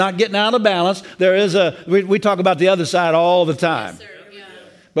 We're not getting out of balance. There is we talk about the other side all the time.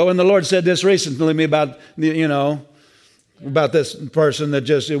 But when the Lord said this recently to me about, about this person that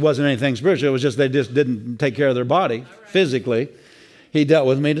it wasn't anything spiritual. It was just they just didn't take care of their body physically. He dealt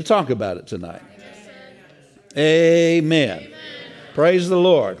with me to talk about it tonight. Amen. Amen. Praise the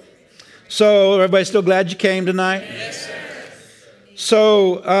Lord. So, everybody still glad you came tonight? Yes, sir.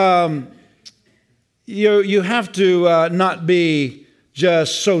 So, you have to not be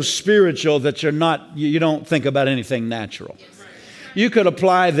just so spiritual that you don't think about anything natural. You could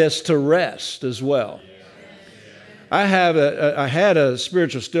apply this to rest as well. I had a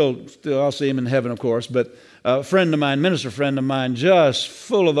spiritual, still I'll see him in heaven, of course, but a friend of mine, minister friend of mine, just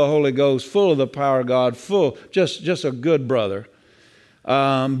full of the Holy Ghost, full of the power of God, just a good brother,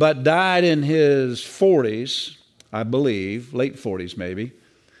 but died in his 40s, I believe, late 40s maybe.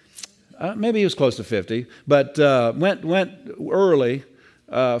 Maybe he was close to 50, but went early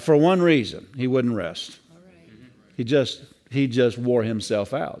for one reason: he wouldn't rest. He just wore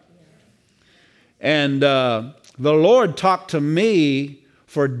himself out, and the Lord talked to me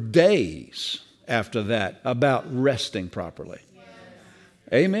for days after that about resting properly.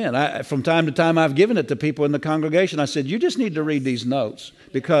 Amen. From time to time, I've given it to people in the congregation. I said, you just need to read these notes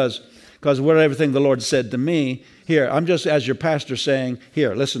because what everything the Lord said to me, here, I'm just, as your pastor, saying,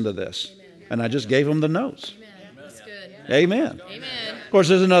 here, listen to this. Amen. And I just gave them the notes. Amen. That's good. Amen. Amen. Of course,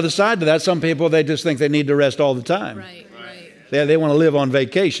 there's another side to that. Some people, they just think they need to rest all the time. Right. They want to live on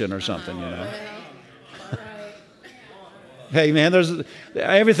vacation or something, you know. Hey, man, there's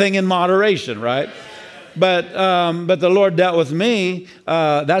everything in moderation, right? But the Lord dealt with me.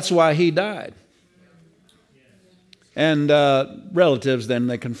 That's why he died. And relatives, then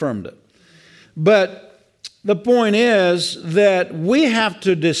they confirmed it. But the point is that we have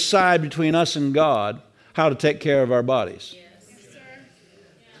to decide between us and God how to take care of our bodies.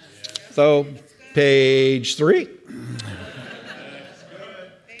 So, page 3.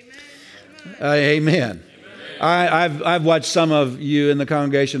 Amen. I've watched some of you in the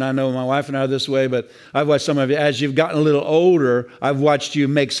congregation. I know my wife and I are this way, but I've watched some of you. As you've gotten a little older, I've watched you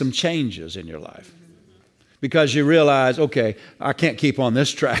make some changes in your life. Because you realize, okay, I can't keep on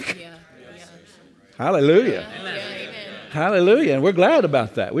this track. Yeah. Hallelujah. Amen. Hallelujah. And we're glad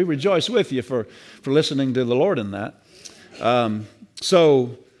about that. We rejoice with you for listening to the Lord in that.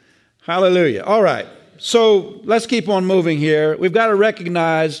 So, hallelujah. All right. So, let's keep on moving here. We've got to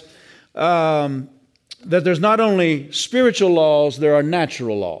recognize that there's not only spiritual laws, there are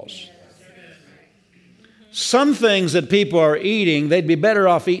natural laws. Some things that people are eating, they'd be better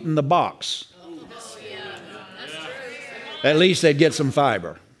off eating the box. At least they'd get some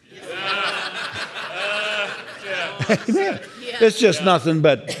fiber. Amen. It's just nothing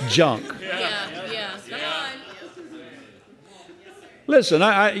but junk. Listen,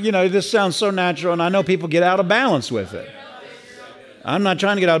 this sounds so natural, and I know people get out of balance with it. I'm not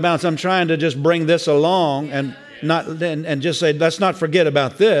trying to get out of balance. I'm trying to just bring this along and just say, let's not forget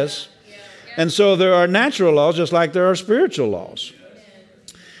about this. And so there are natural laws just like there are spiritual laws.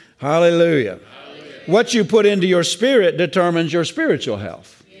 Hallelujah. What you put into your spirit determines your spiritual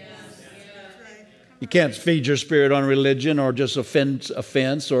health. You can't feed your spirit on religion or just offense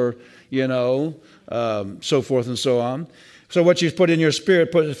or, so forth and so on. So what you put in your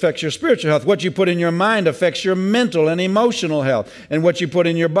spirit affects your spiritual health. What you put in your mind affects your mental and emotional health. And what you put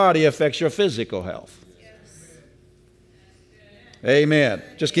in your body affects your physical health. Yes. Amen.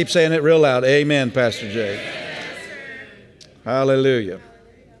 Just keep saying it real loud. Amen, Pastor Jay. Yes. Hallelujah.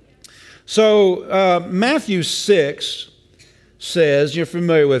 So Matthew 6 says, you're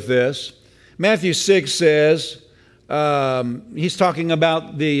familiar with this. Matthew 6 says, he's talking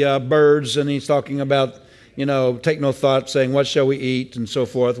about the birds, and he's talking about take no thought, saying, what shall we eat, and so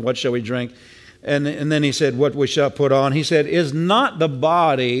forth, what shall we drink? And then he said, what we shall put on. He said, is not the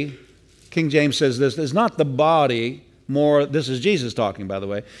body, King James says this, is not the body more, this is Jesus talking, by the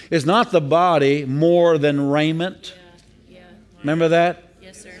way, is not the body more than raiment? Yeah. Remember that?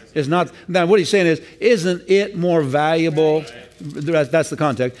 Yes, sir. Is not, now what he's saying is, isn't it more valuable, that's the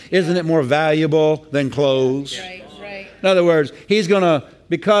context, isn't it more valuable than clothes? Right. In other words, he's going to,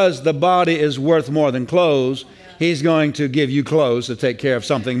 because the body is worth more than clothes, he's going to give you clothes to take care of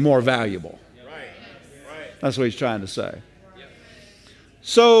something more valuable. That's what he's trying to say.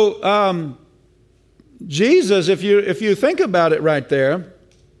 So, Jesus, if you think about it right there,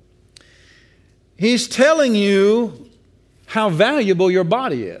 he's telling you how valuable your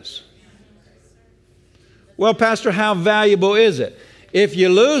body is. Well, Pastor, how valuable is it? If you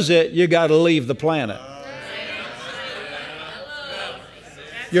lose it, you got to leave the planet.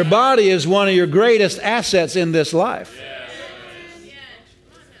 Your body is one of your greatest assets in this life.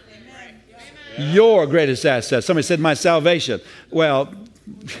 Your greatest asset. Somebody said my salvation. Well,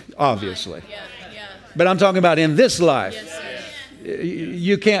 obviously. But I'm talking about in this life. Yes, sir.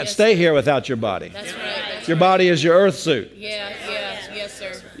 You can't stay here without your body. That's right. Your body is your earth suit. Yeah. Yes,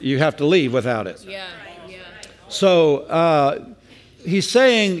 sir. You have to leave without it. Yeah. So he's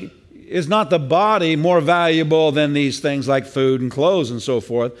saying, is not the body more valuable than these things like food and clothes and so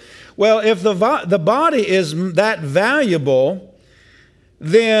forth? Well, if the body is that valuable,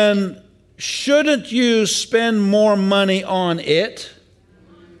 then shouldn't you spend more money on it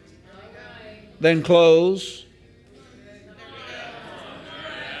than clothes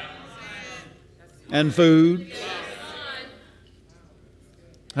and food?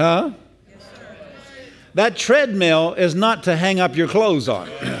 Huh? That treadmill is not to hang up your clothes on.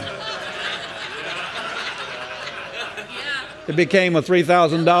 It became a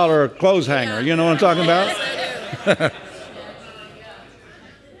 $3,000 clothes hanger. You know what I'm talking about?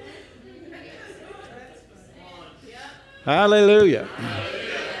 Hallelujah.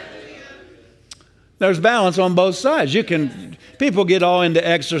 There's balance on both sides. People get all into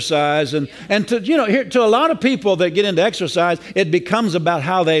exercise, and to a lot of people that get into exercise, it becomes about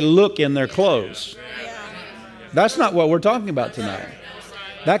how they look in their clothes. That's not what we're talking about tonight.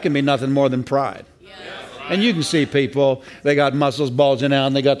 That can be nothing more than pride. And you can see people, they got muscles bulging out,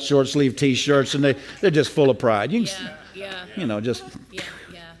 and they got short sleeve T-shirts, and they're just full of pride. You know what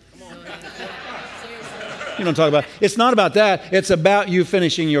I'm talking about. It's not about that. It's about you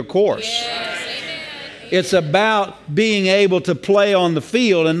finishing your course. It's about being able to play on the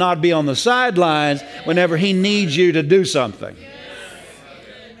field and not be on the sidelines whenever he needs you to do something.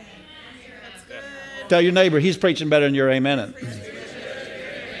 Tell your neighbor, he's preaching better than you're amening.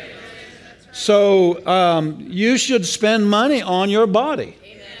 So you should spend money on your body.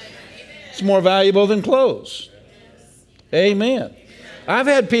 It's more valuable than clothes. Amen. I've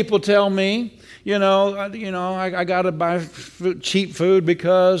had people tell me, I got to buy cheap food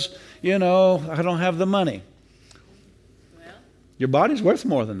because, I don't have the money. Well, your body's worth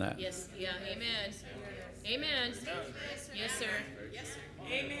more than that. Yes. Yeah. Amen. Amen. Yes, sir.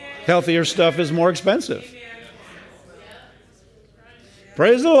 Amen. Healthier stuff is more expensive.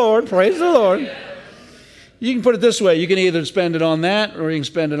 Praise the Lord. Praise the Lord. You can put it this way. You can either spend it on that or you can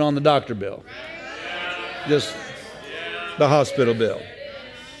spend it on the doctor bill. Just the hospital bill.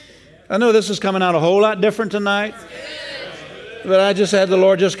 I know this is coming out a whole lot different tonight, but I just had the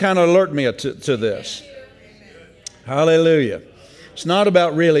Lord just kind of alert me to this. Hallelujah. It's not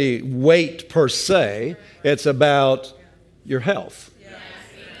about really weight per se. It's about your health.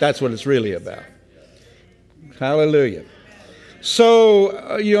 That's what it's really about. Hallelujah.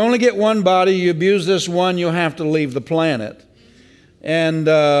 So you only get one body. You abuse this one, you'll have to leave the planet. And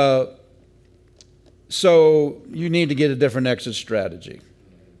so you need to get a different exit strategy.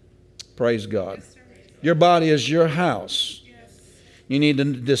 Praise God. Your body is your house. You need to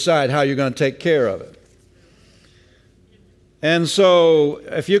decide how you're going to take care of it. And so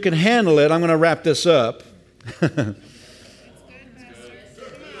if you can handle it, I'm going to wrap this up.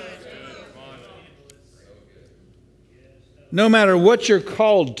 No matter what you're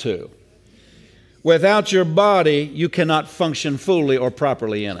called to, without your body, you cannot function fully or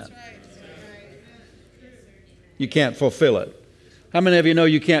properly in it. You can't fulfill it. How many of you know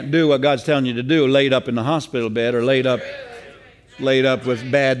you can't do what God's telling you to do laid up in the hospital bed or laid up with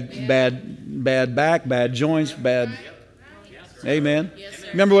bad back, bad joints, bad... Amen.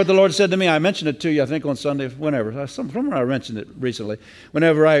 Remember what the Lord said to me? I mentioned it to you, I think, on Sunday, whenever. Somewhere I mentioned it recently.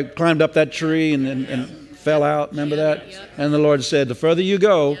 Whenever I climbed up that tree and fell out, remember that? And the Lord said, the further you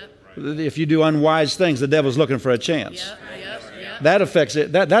go, if you do unwise things, the devil's looking for a chance. That affects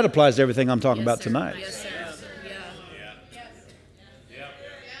it. That applies to everything I'm talking about tonight. Yes, sir.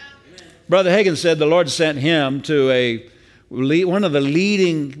 Brother Hagin said the Lord sent him to one of the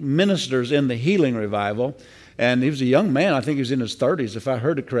leading ministers in the healing revival. And he was a young man. I think he was in his 30s, if I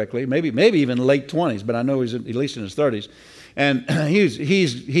heard it correctly. Maybe even late 20s, but I know he's at least in his 30s. And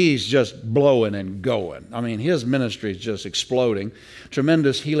he's just blowing and going. I mean, his ministry is just exploding.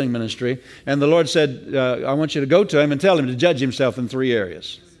 Tremendous healing ministry. And the Lord said, I want you to go to him and tell him to judge himself in 3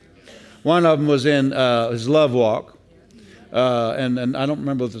 areas. One of them was in his love walk. And I don't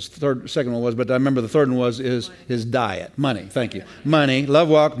remember what the second one was, but I remember the third one was his diet. Money, thank you. Money, love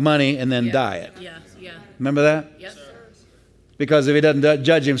walk, money, and then diet. Yeah. Remember that? Yep. Because if he doesn't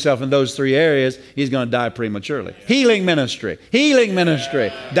judge himself in those 3 areas, he's going to die prematurely. Healing ministry,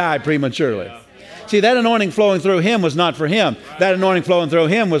 die prematurely. See, that anointing flowing through him was not for him. That anointing flowing through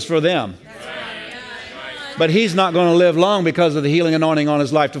him was for them. But he's not going to live long because of the healing anointing on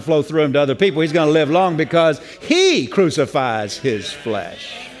his life to flow through him to other people. He's going to live long because he crucifies his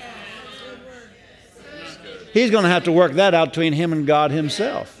flesh. He's going to have to work that out between him and God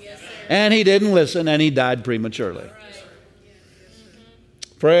himself. And he didn't listen, and he died prematurely.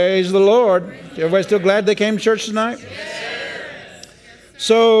 Praise the Lord. Everybody still glad they came to church tonight?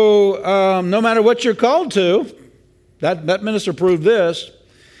 So no matter what you're called to, that minister proved this,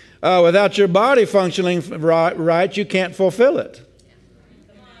 without your body functioning right, you can't fulfill it.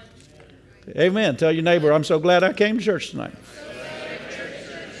 Amen. Tell your neighbor, I'm so glad I came to church tonight.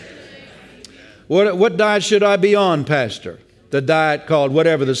 What diet should I be on, Pastor? The diet called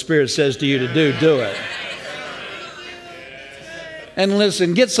whatever the Spirit says to you to do, do it. And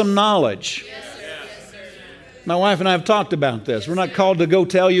listen, get some knowledge. My wife and I have talked about this. We're not called to go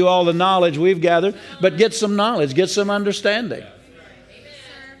tell you all the knowledge we've gathered, but get some knowledge, get some understanding.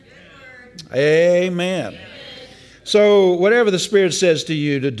 Amen. So whatever the Spirit says to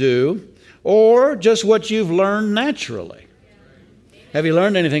you to do, or just what you've learned naturally. Have you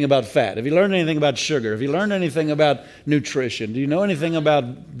learned anything about fat? Have you learned anything about sugar? Have you learned anything about nutrition? Do you know anything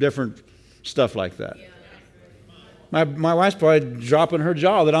about different stuff like that? My wife's probably dropping her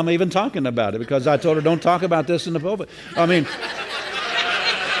jaw that I'm even talking about it because I told her don't talk about this in the pulpit. I mean,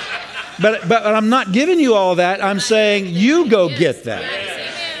 but I'm not giving you all that. I'm saying you go get that.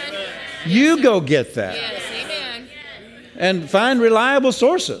 You go get that. And find reliable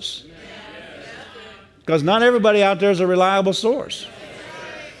sources. Because not everybody out there is a reliable source.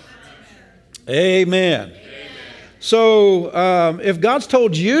 Amen. So if God's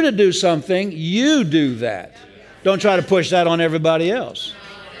told you to do something, you do that. Don't try to push that on everybody else.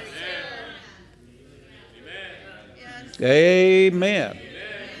 Amen.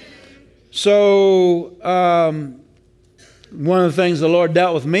 So one of the things the Lord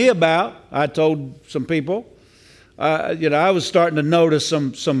dealt with me about, I told some people, I was starting to notice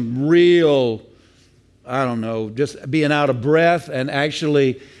some real, I don't know, just being out of breath, and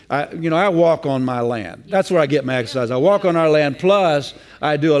actually, I walk on my land. That's where I get my exercise. I walk on our land, plus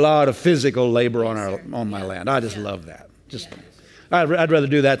I do a lot of physical labor on my land. I just love that. I'd rather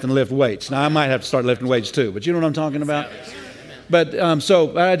do that than lift weights. Now, I might have to start lifting weights too, but you know what I'm talking about? But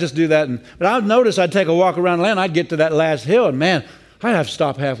so I just do that. But I've noticed I'd take a walk around the land, I'd get to that last hill, and man, I'd have to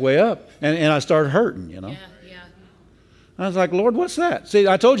stop halfway up, and I started hurting, Yeah. I was like, Lord, what's that? See,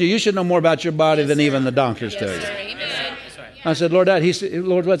 I told you should know more about your body than even the doctors tell you. Amen. I said, Lord,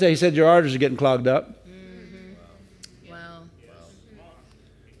 Lord, what's that? He said, your arteries are getting clogged up. Mm-hmm. Wow.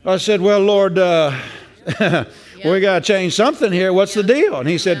 I said, well, Lord, we got to change something here. What's the deal? And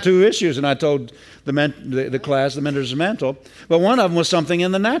he said, 2 issues. And I told the class, the mentor's mantle. But one of them was something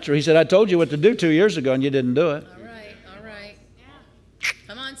in the natural. He said, I told you what to do 2 years ago, and you didn't do it. All right.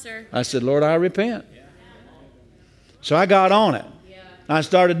 Come on, sir. I said, Lord, I repent. So I got on it. I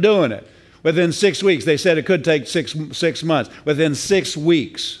started doing it. Within 6 weeks, they said it could take six months. Within 6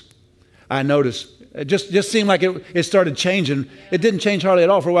 weeks, I noticed, it just seemed like it started changing. It didn't change hardly at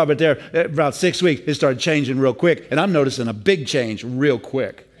all for a while, but there, about 6 weeks, it started changing real quick. And I'm noticing a big change real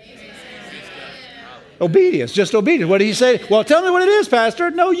quick. Obedience, just obedience. What did he say? Well, tell me what it is, Pastor.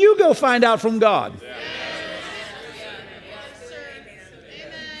 No, you go find out from God.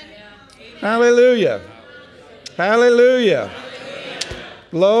 Hallelujah. Hallelujah.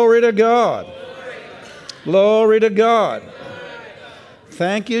 Glory to God. Glory to God.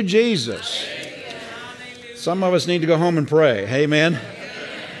 Thank you, Jesus. Some of us need to go home and pray. Amen.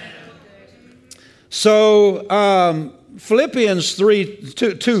 So Philippians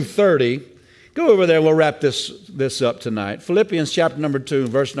 2:30. Go over there. We'll wrap this up tonight. Philippians chapter number 2,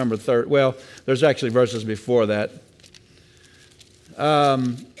 verse number 30. Well, there's actually verses before that.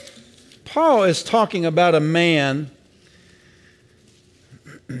 Paul is talking about a man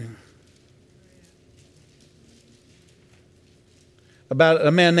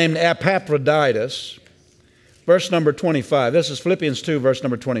named Epaphroditus. Verse number 25. This is Philippians 2, verse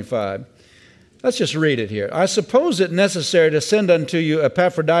number 25. Let's just read it here. I suppose it necessary to send unto you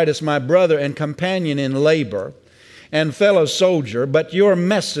Epaphroditus, my brother and companion in labor, and fellow soldier, but your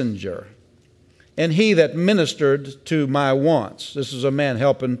messenger, and he that ministered to my wants. This is a man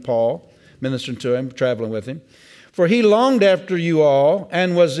helping Paul, ministering to him, traveling with him. For he longed after you all,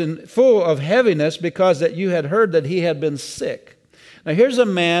 and was full of heaviness, because that you had heard that he had been sick. Now here's a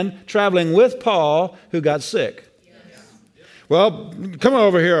man traveling with Paul who got sick. Well, come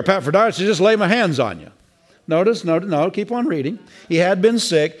over here, Epaphroditus, and just lay my hands on you. No, keep on reading. He had been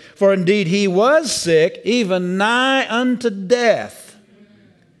sick, for indeed he was sick, even nigh unto death.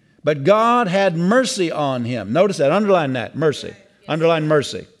 But God had mercy on him. Notice that, underline that, mercy. Underline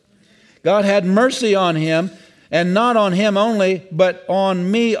mercy. God had mercy on him, and not on him only, but on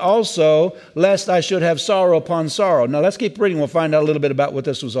me also, lest I should have sorrow upon sorrow. Now let's keep reading. We'll find out a little bit about what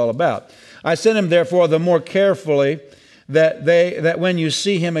this was all about. I sent him therefore the more carefully, that when you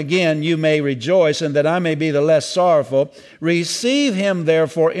see him again, you may rejoice, and that I may be the less sorrowful. Receive him,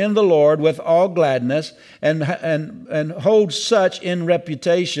 therefore, in the Lord with all gladness, and hold such in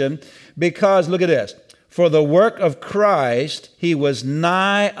reputation, because, look at this, for the work of Christ he was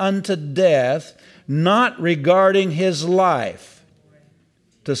nigh unto death, not regarding his life,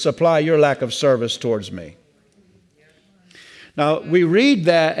 to supply your lack of service towards me. Now, we read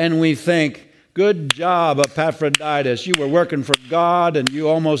that and we think, good job, Epaphroditus. You were working for God and you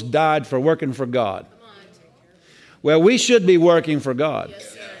almost died for working for God. Well, we should be working for God.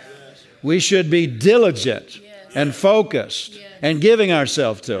 We should be diligent and focused and giving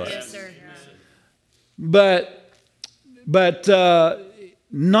ourselves to it. But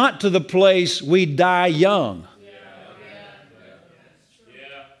not to the place we die young.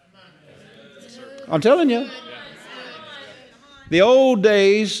 I'm telling you. The old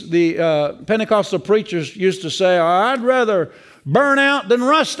days, the Pentecostal preachers used to say, I'd rather burn out than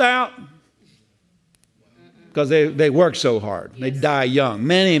rust out. Because they work so hard. They die young.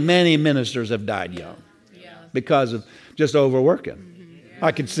 Many ministers have died young because of just overworking.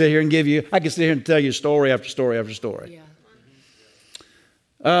 I could sit here and tell you story after story after story.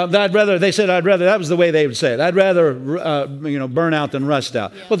 That was the way they would say it. I'd rather, burn out than rust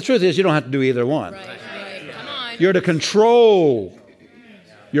out. Well, the truth is, you don't have to do either one. You're to control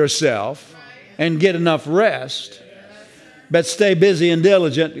yourself and get enough rest, but stay busy and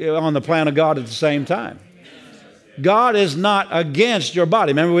diligent on the plan of God at the same time. God is not against your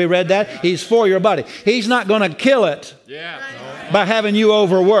body. Remember we read that? He's for your body. He's not going to kill it by having you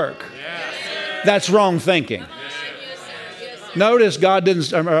overwork. That's wrong thinking. Notice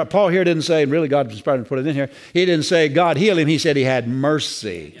Paul here didn't say, and really God was trying to put it in here, he didn't say God healed him. He said he had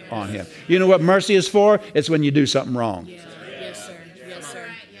mercy on him. You know what mercy is for? It's when you do something wrong. Yes, sir. Yes, sir.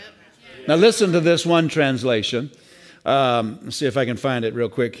 Now listen to this one translation. Let's see if I can find it real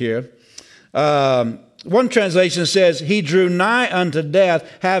quick here. One translation says, he drew nigh unto death,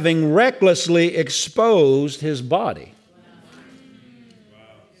 having recklessly exposed his body.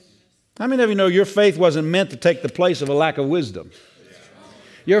 How many of you know your faith wasn't meant to take the place of a lack of wisdom?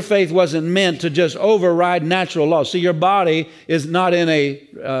 Your faith wasn't meant to just override natural laws. See, your body is not in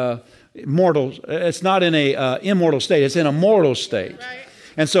a immortal state. It's in a mortal state.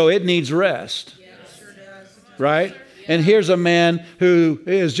 And so it needs rest. Right? And here's a man who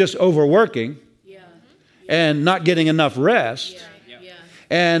is just overworking and not getting enough rest.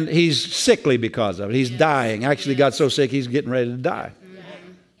 And he's sickly because of it. He's dying. Actually got so sick he's getting ready to die.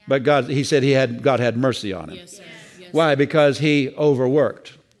 But he said God had mercy on him. Yes, sir. Yes, why? Because he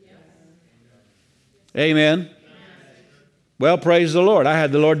overworked. Amen. Well, praise the Lord. I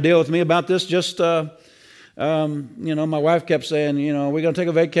had the Lord deal with me about this just, my wife kept saying, we're going to take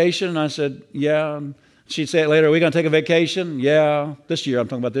a vacation. And I said, yeah. She'd say it later, are we going to take a vacation? Yeah. This year, I'm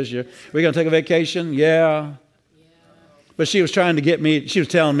talking about this year. We're going to take a vacation? Yeah. But she was trying to get me, she was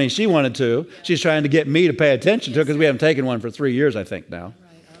telling me she wanted to. She's trying to get me to pay attention to it because we haven't taken one for 3 years, I think, now.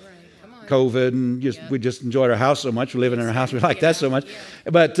 COVID, and we just enjoyed our house so much. We live in our house. We like that so much.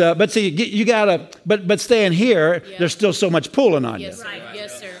 But see, you gotta. But staying here, there's still so much pulling on you. Yes,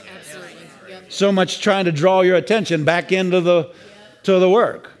 sir. Absolutely. Yep. So much trying to draw your attention back into the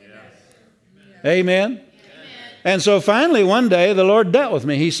work. Amen. And so finally, one day, the Lord dealt with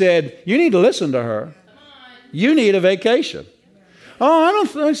me. He said, "You need to listen to her. You need a vacation." Oh, I don't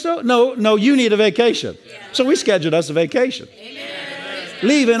think so. No, you need a vacation. So we scheduled us a vacation. Amen.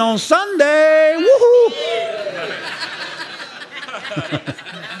 Leaving on Sunday. Woohoo!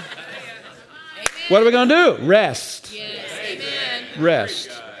 What are we going to do? Rest. Yes. Amen. Rest.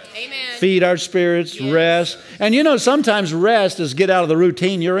 Amen. Feed our spirits, rest. And sometimes rest is get out of the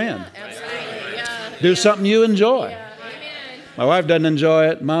routine you're in. Absolutely. Yeah. Do something you enjoy. Amen. My wife doesn't enjoy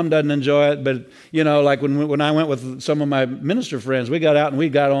it. Mom doesn't enjoy it. But, like when I went with some of my minister friends, we got out and we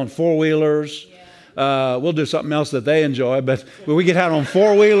got on four-wheelers. We'll do something else that they enjoy, but when we get out on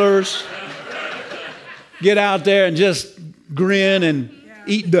four-wheelers, get out there and just grin and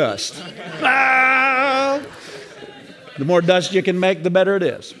eat dust. The more dust you can make, the better it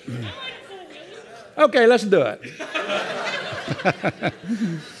is. Okay, let's do it.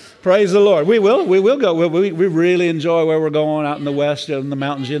 Praise the Lord. We will go. We really enjoy where we're going out in the west, in the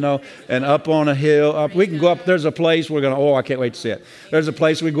mountains, and up on a hill. We can go up. There's a place we're going to, I can't wait to see it. There's a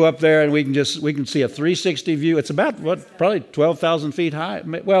place we go up there and we can see a 360 view. It's about, probably 12,000 feet high.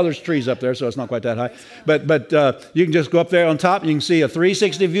 Well, there's trees up there, so it's not quite that high. But you can just go up there on top and you can see a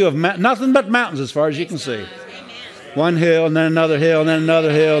 360 view of nothing but mountains as far as you can see. One hill and then another hill and then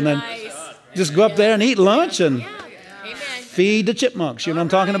another hill and then just go up there and eat lunch and feed the chipmunks. You know what I'm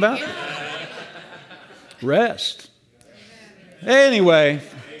talking about? Rest. Anyway,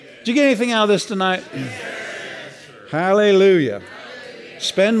 did you get anything out of this tonight? Hallelujah.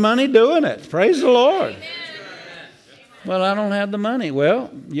 Spend money doing it. Praise the Lord. Well, I don't have the money.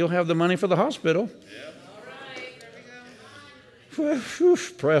 Well, you'll have the money for the hospital.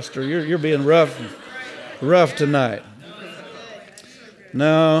 Pastor, you're being rough tonight.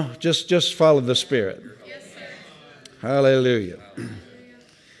 No, just follow the Spirit. Hallelujah.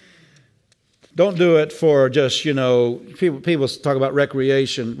 Don't do it for just, people talk about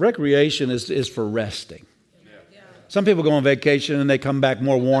recreation. Recreation is for resting. Some people go on vacation and they come back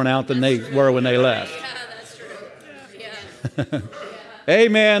more worn out than they were when they left. Yeah, that's true. Yeah.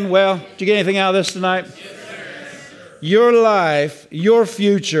 Amen. Well, did you get anything out of this tonight? Your life, your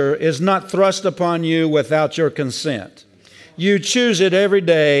future is not thrust upon you without your consent. You choose it every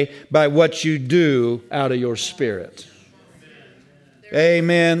day by what you do out of your spirit.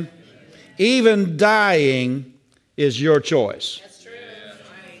 Amen. Even dying is your choice.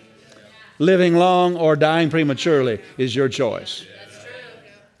 Living long or dying prematurely is your choice.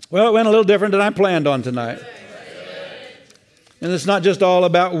 Well, it went a little different than I planned on tonight. And it's not just all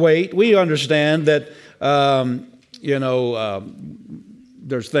about weight. We understand that,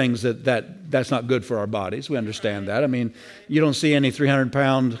 there's things that's not good for our bodies. We understand that. I mean, you don't see any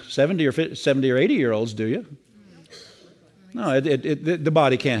 300-pound 70 or 80-year-olds, do you? No, the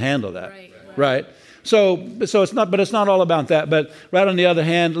body can't handle that. Right? So it's not all about that. But right on the other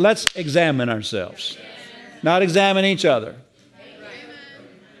hand, let's examine ourselves. Not examine each other.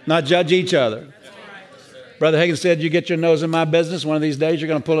 Not judge each other. Brother Hagin said, you get your nose in my business, one of these days you're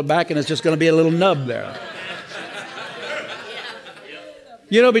going to pull it back and it's just going to be a little nub there.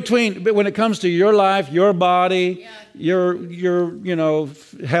 When it comes to your life, your body, your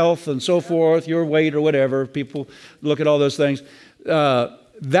health and so forth, your weight or whatever, people look at all those things.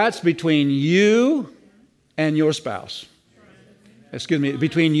 That's between you and your spouse. Excuse me,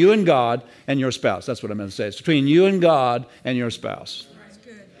 between you and God and your spouse. That's what I meant to say. It's between you and God and your spouse.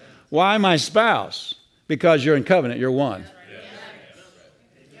 Why my spouse? Because you're in covenant, you're one.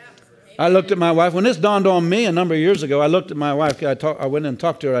 I looked at my wife. When this dawned on me a number of years ago, I looked at my wife. I went and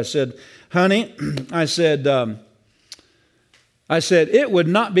talked to her. I said, honey, I said, it would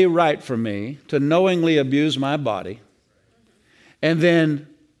not be right for me to knowingly abuse my body. And then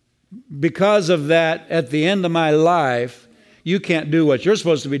because of that, at the end of my life, you can't do what you're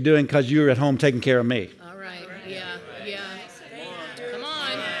supposed to be doing because you're at home taking care of me. All right. Yeah. Come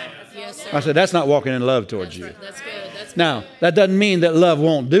on. Yes, sir. I said, that's not walking in love towards you. That's good. That's Now, that doesn't mean that love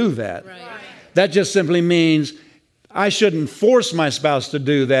won't do that. right. That just simply means I shouldn't force my spouse to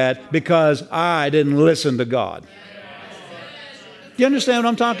do that because I didn't listen to God. Do you understand what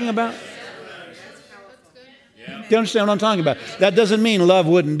I'm talking about? Do you understand what I'm talking about? That doesn't mean love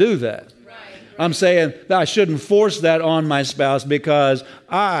wouldn't do that. I'm saying that I shouldn't force that on my spouse because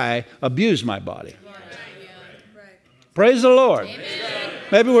I abuse my body. Praise the Lord.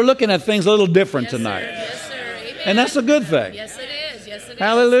 Maybe we're looking at things a little different tonight. Yes, sir. Amen. And that's a good thing. Yes, it is. Yes, it is.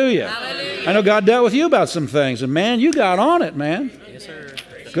 Hallelujah. Hallelujah. I know God dealt with you about some things, and man, you got on it, man. Yes, sir.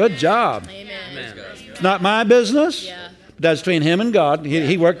 Good job. Amen. It's not my business. Yeah. That's between him and God.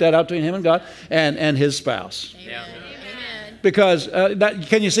 He worked that out between him and God and his spouse. Yeah. Amen. Because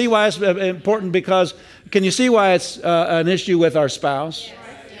can you see why it's important? Because can you see why it's an issue with our spouse?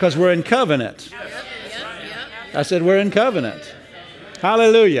 Because we're in covenant. I said we're in covenant.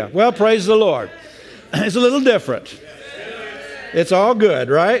 Hallelujah. Well, praise the Lord. It's a little different. It's all good,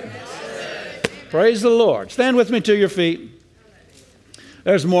 right? Praise the Lord. Stand with me to your feet.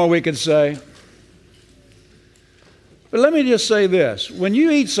 There's more we could say. But let me just say this. When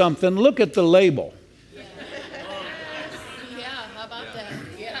you eat something, look at the label. Yeah, how about that?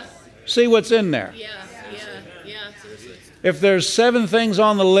 Yeah. See what's in there. Yeah. If there's 7 things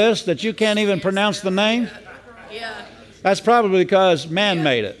on the list that you can't even pronounce the name, Yeah. that's probably because man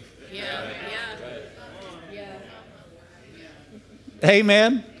made it. Yeah.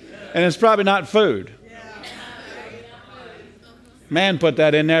 Amen? And it's probably not food. Man put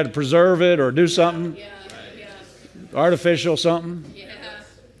that in there to preserve it or do something. Artificial something.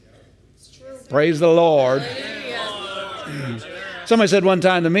 Praise the Lord. Somebody said one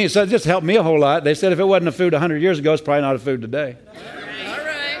time to me, so it just helped me a whole lot. They said if it wasn't a food 100 years ago, it's probably not a food today. All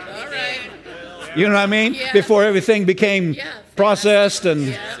right. You know what I mean? Yeah. Before everything became processed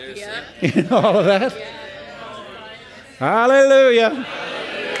and all of that. Hallelujah.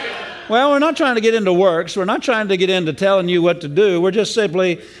 Well, we're not trying to get into works. We're not trying to get into telling you what to do. We're just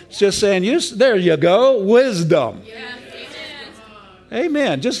simply saying, there you go, wisdom.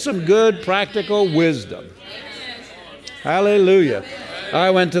 Amen. Just some good practical wisdom. Hallelujah.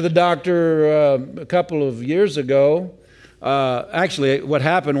 I went to the doctor a couple of years ago Actually, what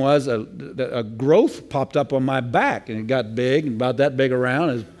happened was a growth popped up on my back, and it got big, about that big around,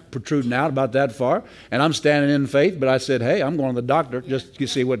 is protruding out about that far. And I'm standing in faith, but I said, hey, I'm going to the doctor just to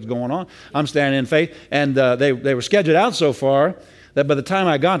see what's going on. I'm standing in faith. And they were scheduled out so far that by the time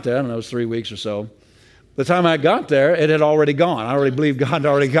I got there, I don't know, it was 3 weeks or so, the time I got there, it had already gone. I already believed God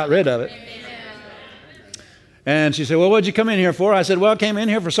already got rid of it. And she said, well, what'd you come in here for? I said, well, I came in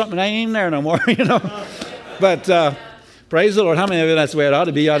here for something that ain't even there no more, you know. But praise the Lord. How many of you, that's the way it ought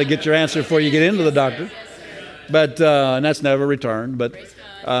to be? You ought to get your answer before you get into the doctor. But and that's never returned. But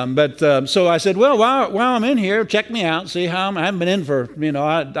so I said, well, while I'm in here, check me out, see how I haven't been in for, you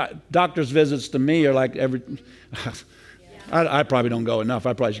know, doctor's visits to me are like every, I probably don't go enough.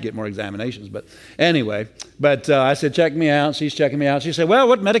 I probably should get more examinations. But anyway, I said, check me out. She's checking me out. She said, well,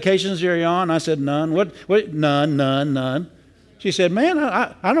 what medications are you on? I said, none. What? None. She said, man,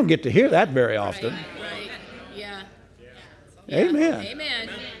 I don't get to hear that very often. Right. Yeah. Amen. Amen.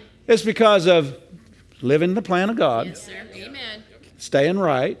 It's because of living the plan of God. Yes, sir. Amen. Staying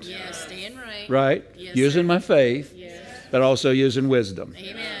right. Yes, staying right. Right. Yes, using sir. my faith. Yes. But also using wisdom.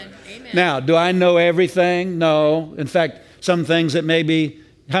 Amen. Amen. Now, do I know everything? No. In fact, some things that maybe,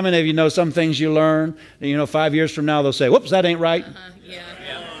 how many of you know some things you learn, you know, 5 years from now they'll say, whoops, that ain't right. Yeah.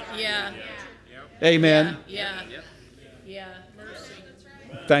 Yeah. Amen. Yeah. Yeah. Mercy.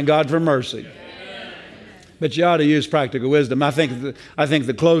 Thank God for mercy. But you ought to use practical wisdom. I think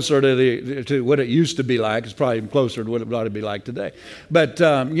the closer to what it used to be like is probably closer to what it ought to be like today. But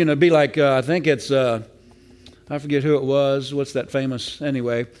you know, be like I think it's I forget who it was. What's that famous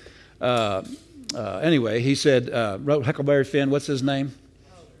anyway? Anyway, he said wrote Huckleberry Finn. What's his name?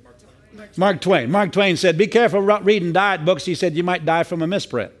 Mark Twain. Mark Twain said, "Be careful reading diet books." He said, "You might die from a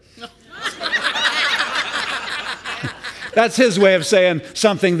misprint." That's his way of saying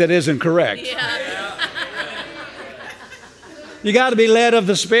something that isn't correct. Yeah. You got to be led of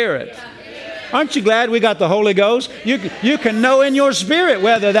the Spirit. Aren't you glad we got the Holy Ghost? You can know in your spirit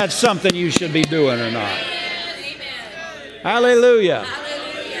whether that's something you should be doing or not. Hallelujah.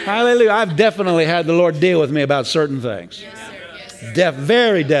 Hallelujah. I've definitely had the Lord deal with me about certain things.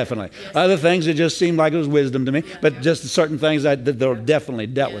 Very definitely. Other things it just seemed like it was wisdom to me, but just certain things that they're definitely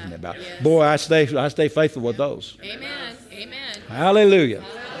dealt with me about. Boy, I stay faithful with those. Amen. Amen. Hallelujah.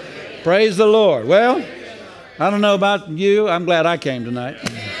 Praise the Lord. Well, I don't know about you. I'm glad I came tonight.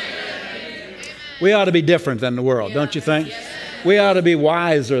 We ought to be different than the world, don't you think? We ought to be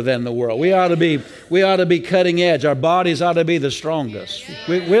wiser than the world. We ought to be cutting edge. Our bodies ought to be the strongest.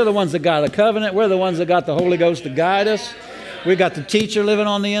 We're the ones that got a covenant. We're the ones that got the Holy Ghost to guide us. We got the teacher living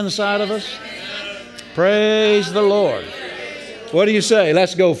on the inside of us. Praise the Lord. What do you say?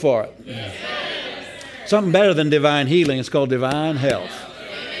 Let's go for it. Something better than divine healing. It's called divine health.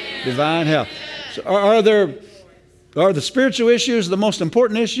 Divine health. So are the spiritual issues the most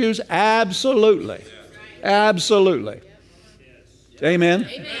important issues? Absolutely. Absolutely. Amen.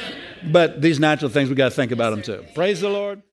 But these natural things, we got to think about them too. Praise the Lord.